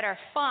that are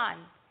fun,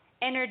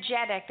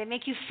 energetic, that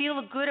make you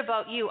feel good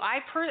about you.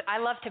 I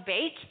love to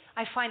bake.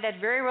 I find that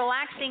very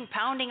relaxing,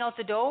 pounding out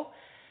the dough.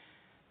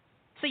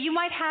 So you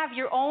might have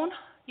your own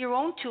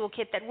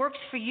toolkit that works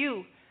for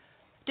you.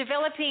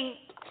 Developing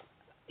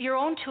your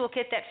own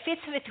toolkit that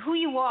fits with who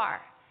you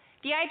are.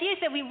 The idea is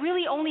that we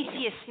really only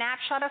see a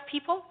snapshot of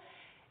people,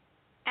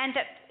 and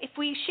that if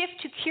we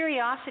shift to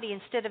curiosity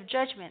instead of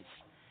judgments,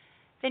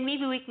 then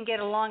maybe we can get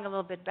along a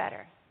little bit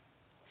better.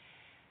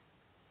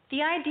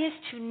 The idea is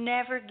to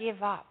never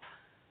give up.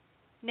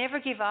 Never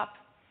give up.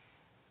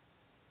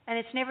 And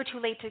it's never too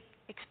late to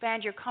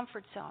expand your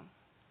comfort zone.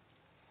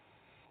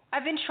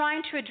 I've been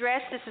trying to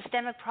address the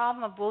systemic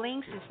problem of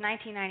bullying since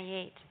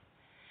 1998.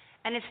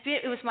 And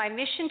it was my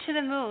mission to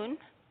the moon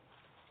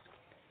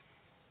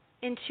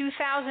in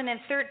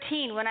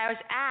 2013 when I was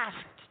asked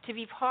to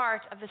be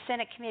part of the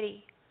Senate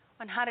Committee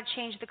on how to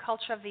change the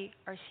culture of the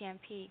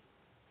RCMP.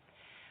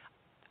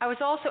 I was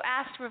also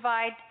asked to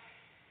provide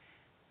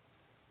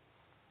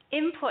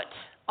input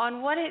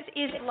on what it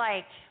is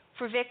like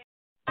for victims.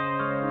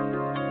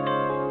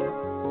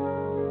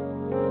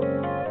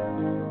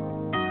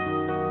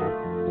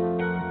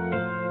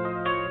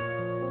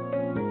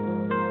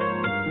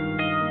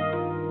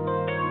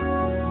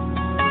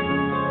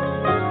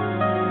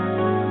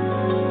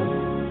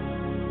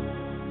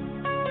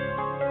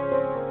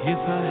 If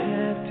I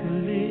had to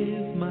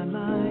live my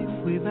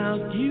life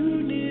without you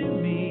near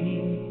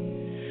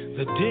me,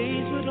 the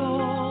days would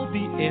all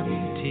be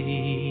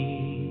empty.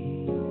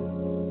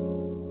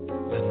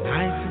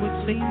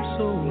 Would seem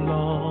so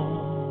long.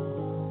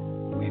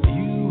 With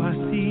you I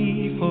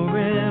see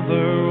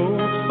forever oh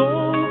so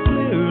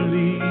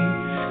clearly.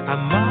 I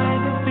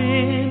might have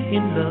been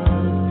in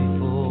love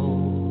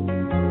before,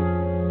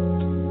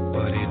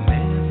 but it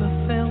never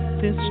felt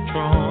this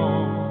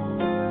strong.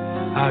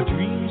 Our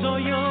dreams are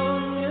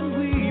young and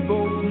we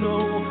both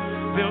know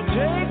they'll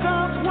take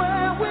us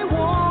where we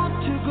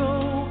want to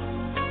go.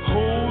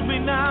 Hold me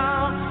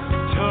now,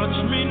 touch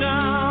me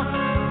now.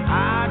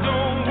 I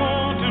don't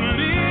want to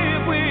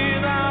live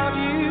without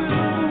you.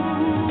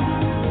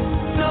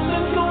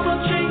 Something's going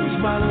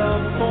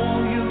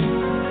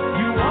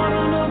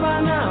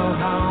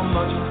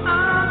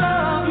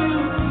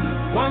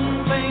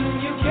One thing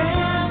you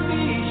can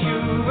be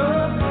sure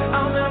of,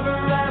 I'll never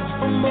ask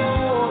for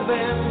more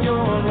than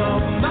your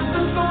love.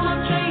 Nothing's gonna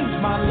change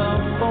my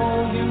love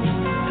for you.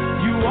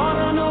 You ought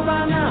to know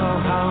by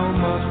now how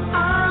much I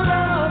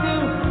love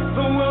you.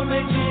 The world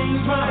may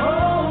change my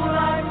whole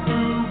life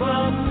through,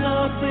 but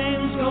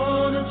nothing's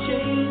gonna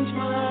change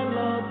my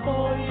love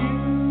for you.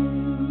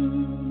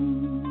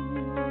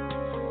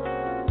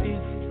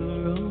 If the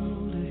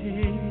road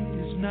ahead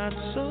is not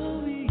so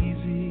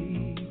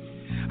easy,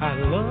 our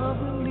love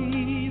will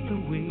lead the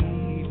way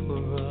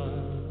for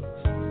us,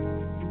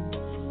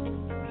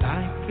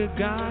 like a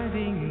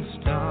guiding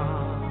star.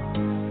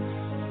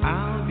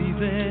 I'll be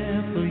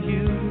there for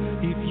you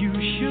if you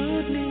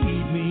should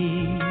need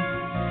me.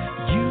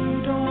 You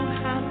don't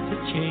have to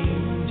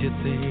change a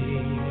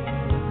thing.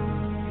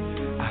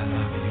 I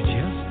love you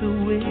just the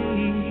way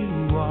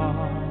you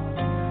are.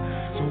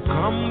 So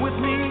come with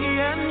me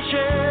and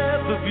share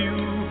the view.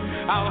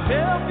 I'll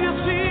help you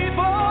see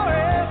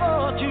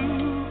forever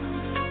too.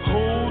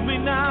 Hold me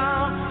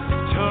now,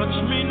 touch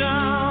me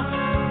now.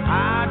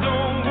 I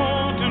don't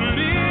want to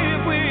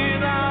live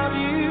without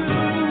you.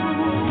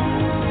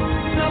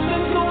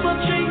 Nothing's gonna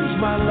change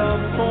my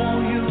love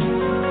for you.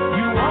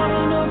 You ought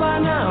to know by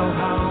now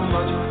how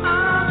much I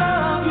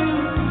love you.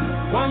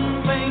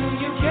 One thing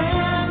you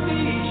can be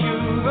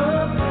sure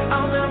of,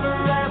 I'll never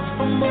ask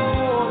for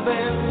more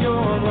than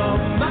your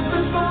love.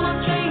 Nothing's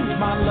gonna change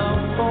my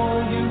love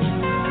for you.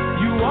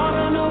 You ought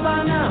to know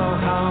by now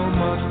how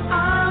much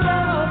I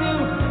love you.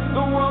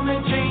 The world may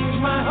change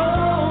my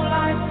whole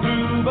life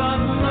through, but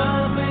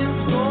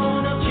nothing's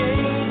gonna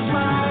change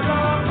my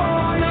love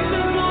for you.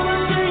 Nothing's gonna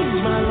change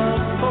my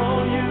love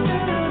for you.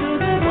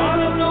 You ought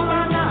to know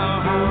by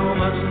now how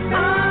much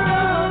I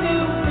love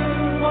you.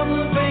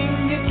 One thing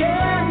you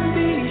can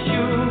be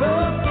sure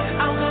of,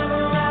 I'll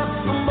never ask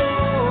for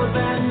more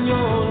than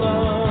your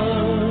love.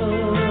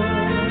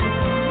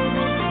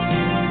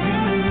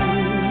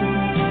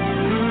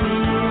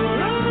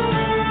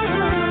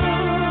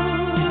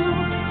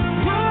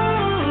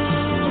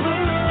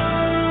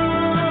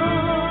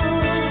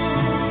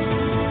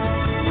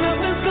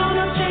 Nothing's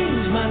gonna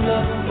change my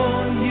love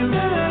for you.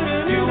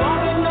 You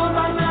ought to know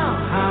by now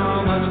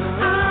how much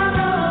I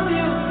love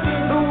you.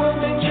 The world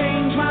may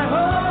change my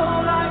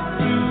whole life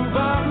through,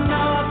 but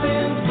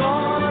nothing's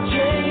gonna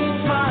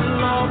change my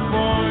love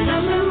for you.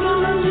 Nothing's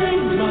gonna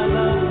change my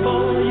love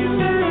for you.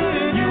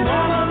 You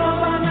ought to know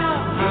by now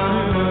how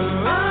much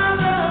I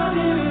love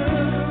you.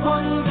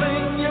 One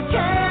thing you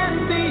can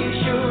be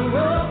sure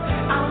of,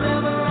 I'll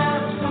never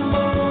ask for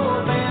more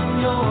than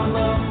your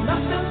love.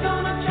 Nothing's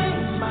gonna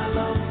change my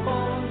love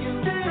for you.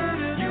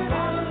 You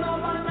ought to know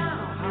by now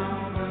how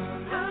much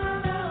I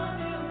love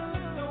you.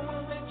 The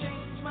world may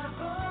change my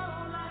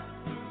whole life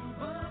through,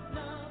 but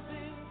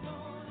nothing's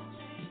gonna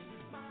change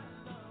my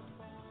love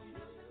for you.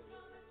 Nothing's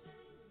gonna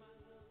change my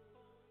love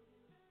for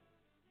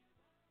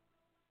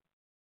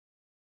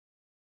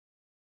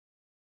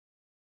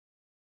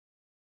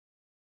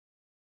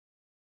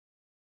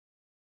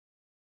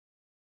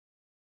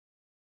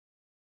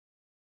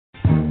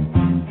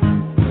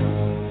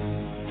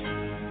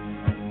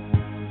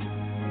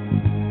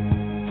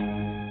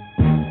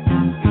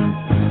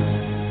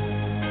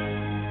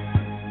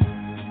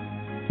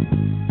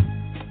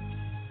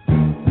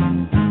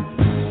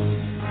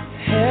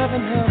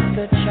Heaven help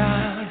the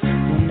child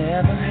who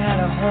never had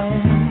a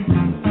home.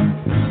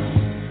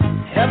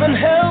 Heaven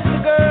help the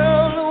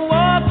girl who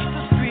walks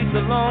the streets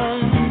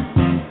alone.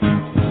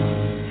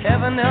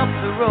 Heaven help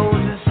the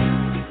roses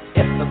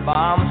if the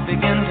bombs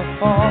begin to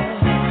fall.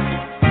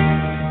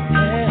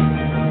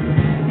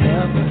 Heaven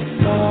help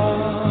us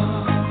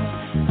all.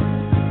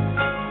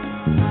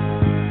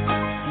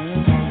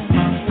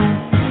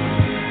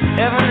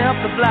 Heaven help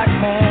the black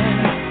man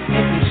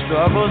if he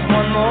struggles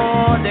one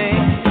more day.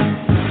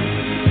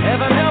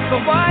 Heaven help the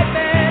white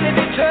man if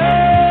he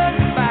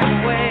turns back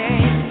away.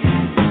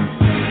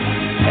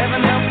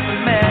 Heaven help the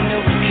man who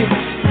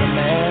kicks the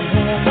man who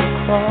has a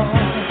cross.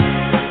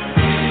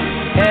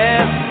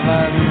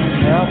 Heaven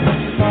help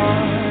us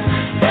all.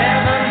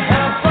 Heaven help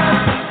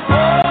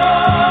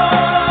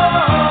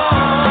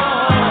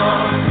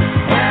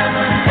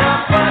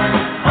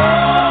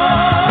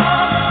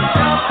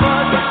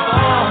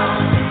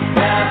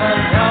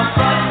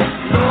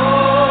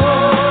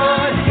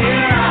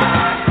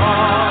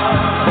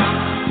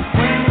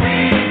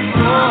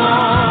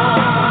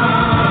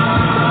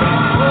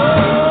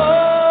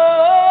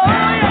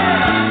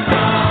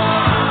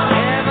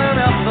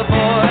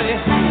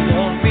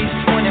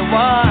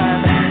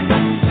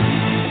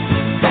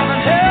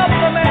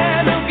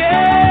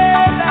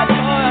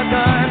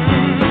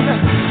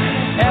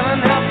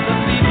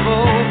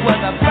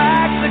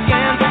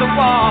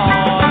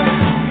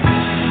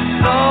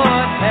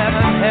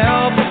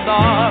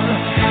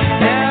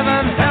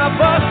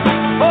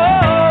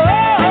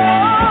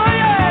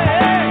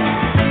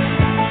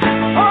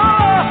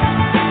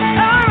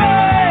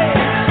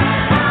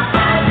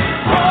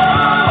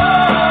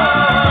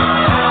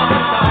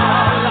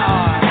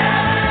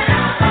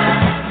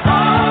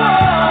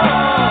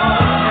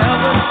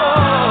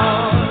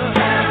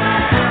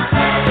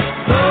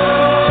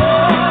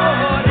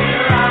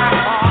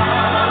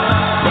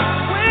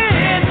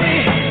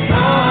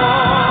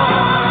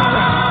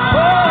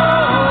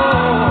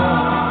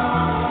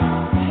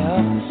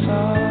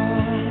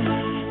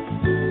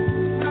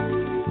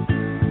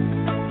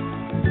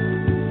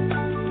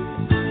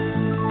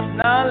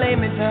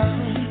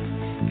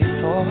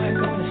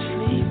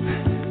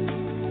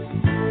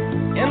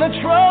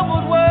a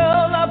troubled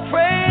world, I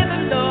pray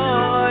the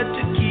Lord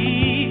to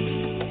keep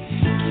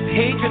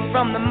hatred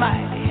from the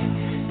mighty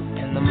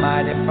and the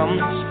mighty from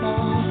the small.